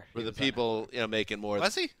first floor. For the people making more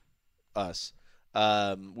Was he? us.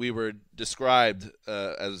 We were described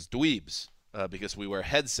as dweebs because we wear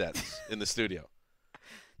headsets in the studio.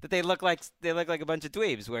 That they look like a bunch of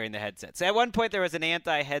dweebs wearing the headsets. So at one point there was an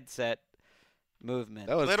anti-headset movement.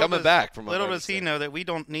 That was coming back from little does he know that we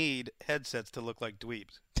don't need headsets to look like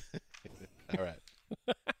dweebs. All right.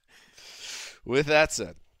 With that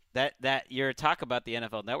said, that your talk about the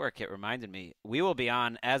NFL Network kit reminded me. We will be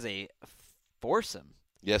on as a foursome.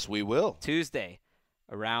 Yes, we will. Tuesday,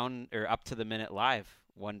 around or up to the minute live,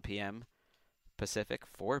 1 p.m. Pacific,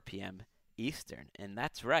 4 p.m. Eastern, and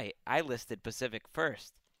that's right. I listed Pacific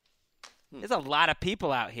first. There's a lot of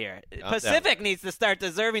people out here. Pacific needs to start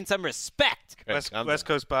deserving some respect. West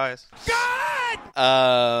Coast bias.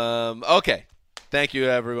 Okay. Thank you,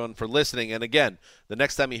 everyone, for listening. And again, the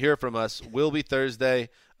next time you hear from us will be Thursday.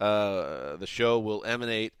 The show will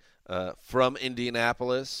emanate from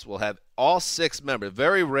Indianapolis. We'll have all 6 members.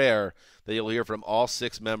 Very rare that you'll hear from all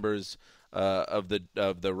 6 members of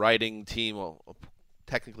the writing team. Well,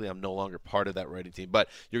 technically, I'm no longer part of that writing team, but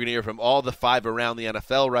you're going to hear from all the 5 Around the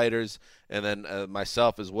NFL writers, and then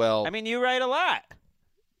myself as well. I mean, you write a lot.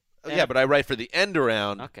 Yeah, but I write for the End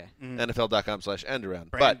Around. Okay.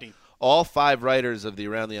 NFL.com/endaround. But Branding. all 5 writers of the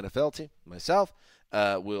Around the NFL team, myself,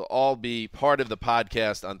 will all be part of the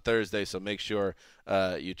podcast on Thursday, so make sure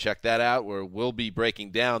you check that out, where we'll be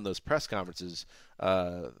breaking down those press conferences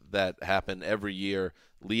that happen every year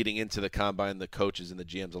leading into the Combine, the coaches and the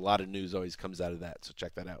GMs. A lot of news always comes out of that, so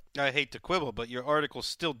check that out. I hate to quibble, but your articles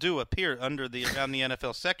still do appear under the Around the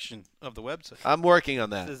NFL section of the website. I'm working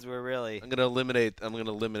on that. This is where really I'm going to eliminate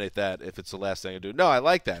that if it's the last thing I do. No, I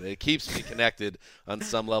like that. It keeps me connected on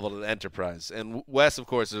some level to the enterprise. And Wes, of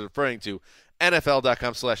course, is referring to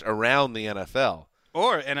NFL.com/around the NFL.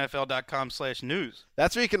 Or NFL.com/news.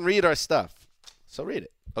 That's where you can read our stuff. So read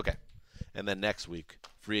it. Okay. And then next week,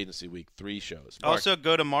 Free Agency Week, 3 shows. Mark. Also,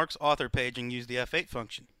 go to Mark's author page and use the F8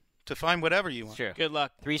 function to find whatever you want. Sure. Good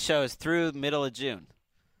luck. 3 shows through middle of June.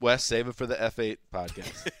 Wes, save it for the F8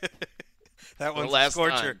 podcast. That one's last a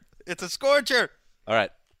scorcher. time. It's a scorcher. All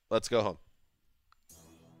right. Let's go home.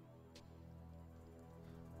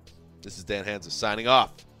 This is Dan Hanzus signing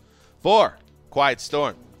off for Quiet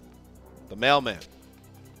Storm, the Mailman,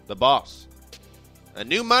 the Boss, and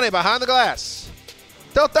New Money Behind the Glass.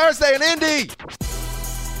 Till Thursday in Indy.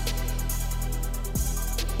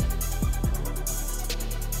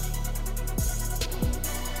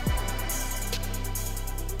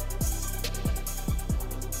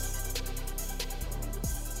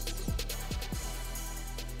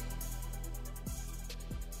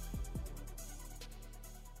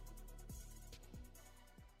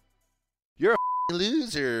 You're a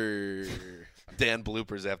loser. Dan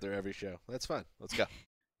bloopers after every show. That's fine. Let's go.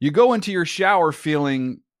 You go into your shower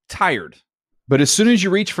feeling tired, but as soon as you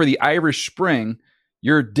reach for the Irish Spring,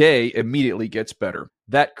 your day immediately gets better.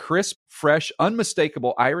 That crisp, fresh,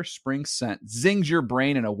 unmistakable Irish Spring scent zings your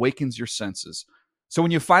brain and awakens your senses. So when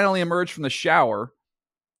you finally emerge from the shower,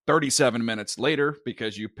 37 minutes later,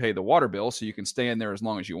 because you pay the water bill so you can stay in there as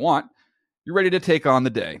long as you want, you're ready to take on the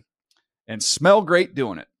day. And smell great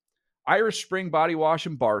doing it. Irish Spring Body Wash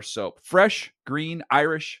and Bar Soap. Fresh, green,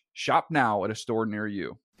 Irish. Shop now at a store near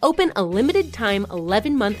you. Open a limited-time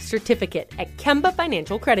 11-month certificate at Kemba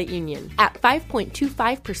Financial Credit Union. At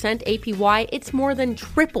 5.25% APY, it's more than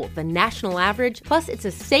triple the national average, plus it's a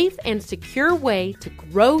safe and secure way to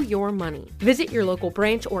grow your money. Visit your local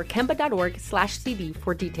branch or kemba.org/cb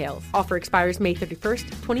for details. Offer expires May 31st,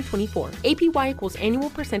 2024. APY equals annual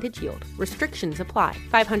percentage yield. Restrictions apply.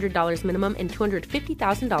 $500 minimum and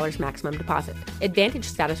 $250,000 maximum deposit. Advantage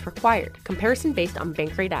status required. Comparison based on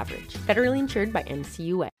bank rate average. Federally insured by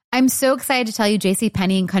NCUA. I'm so excited to tell you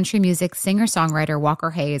JCPenney and country music singer-songwriter Walker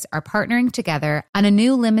Hayes are partnering together on a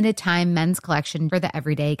new limited-time men's collection for the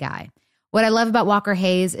everyday guy. What I love about Walker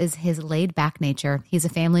Hayes is his laid-back nature. He's a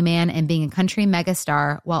family man, and being a country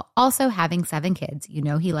megastar while also having 7 kids, you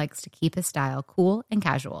know he likes to keep his style cool and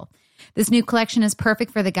casual. This new collection is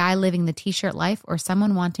perfect for the guy living the t-shirt life or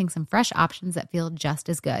someone wanting some fresh options that feel just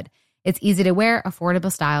as good. It's easy to wear,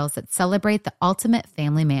 affordable styles that celebrate the ultimate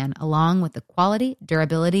family man, along with the quality,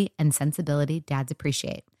 durability, and sensibility dads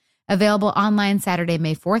appreciate. Available online Saturday,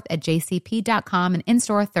 May 4th at jcp.com and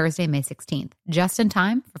in-store Thursday, May 16th. Just in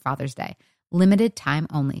time for Father's Day. Limited time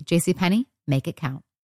only. JCPenney, make it count.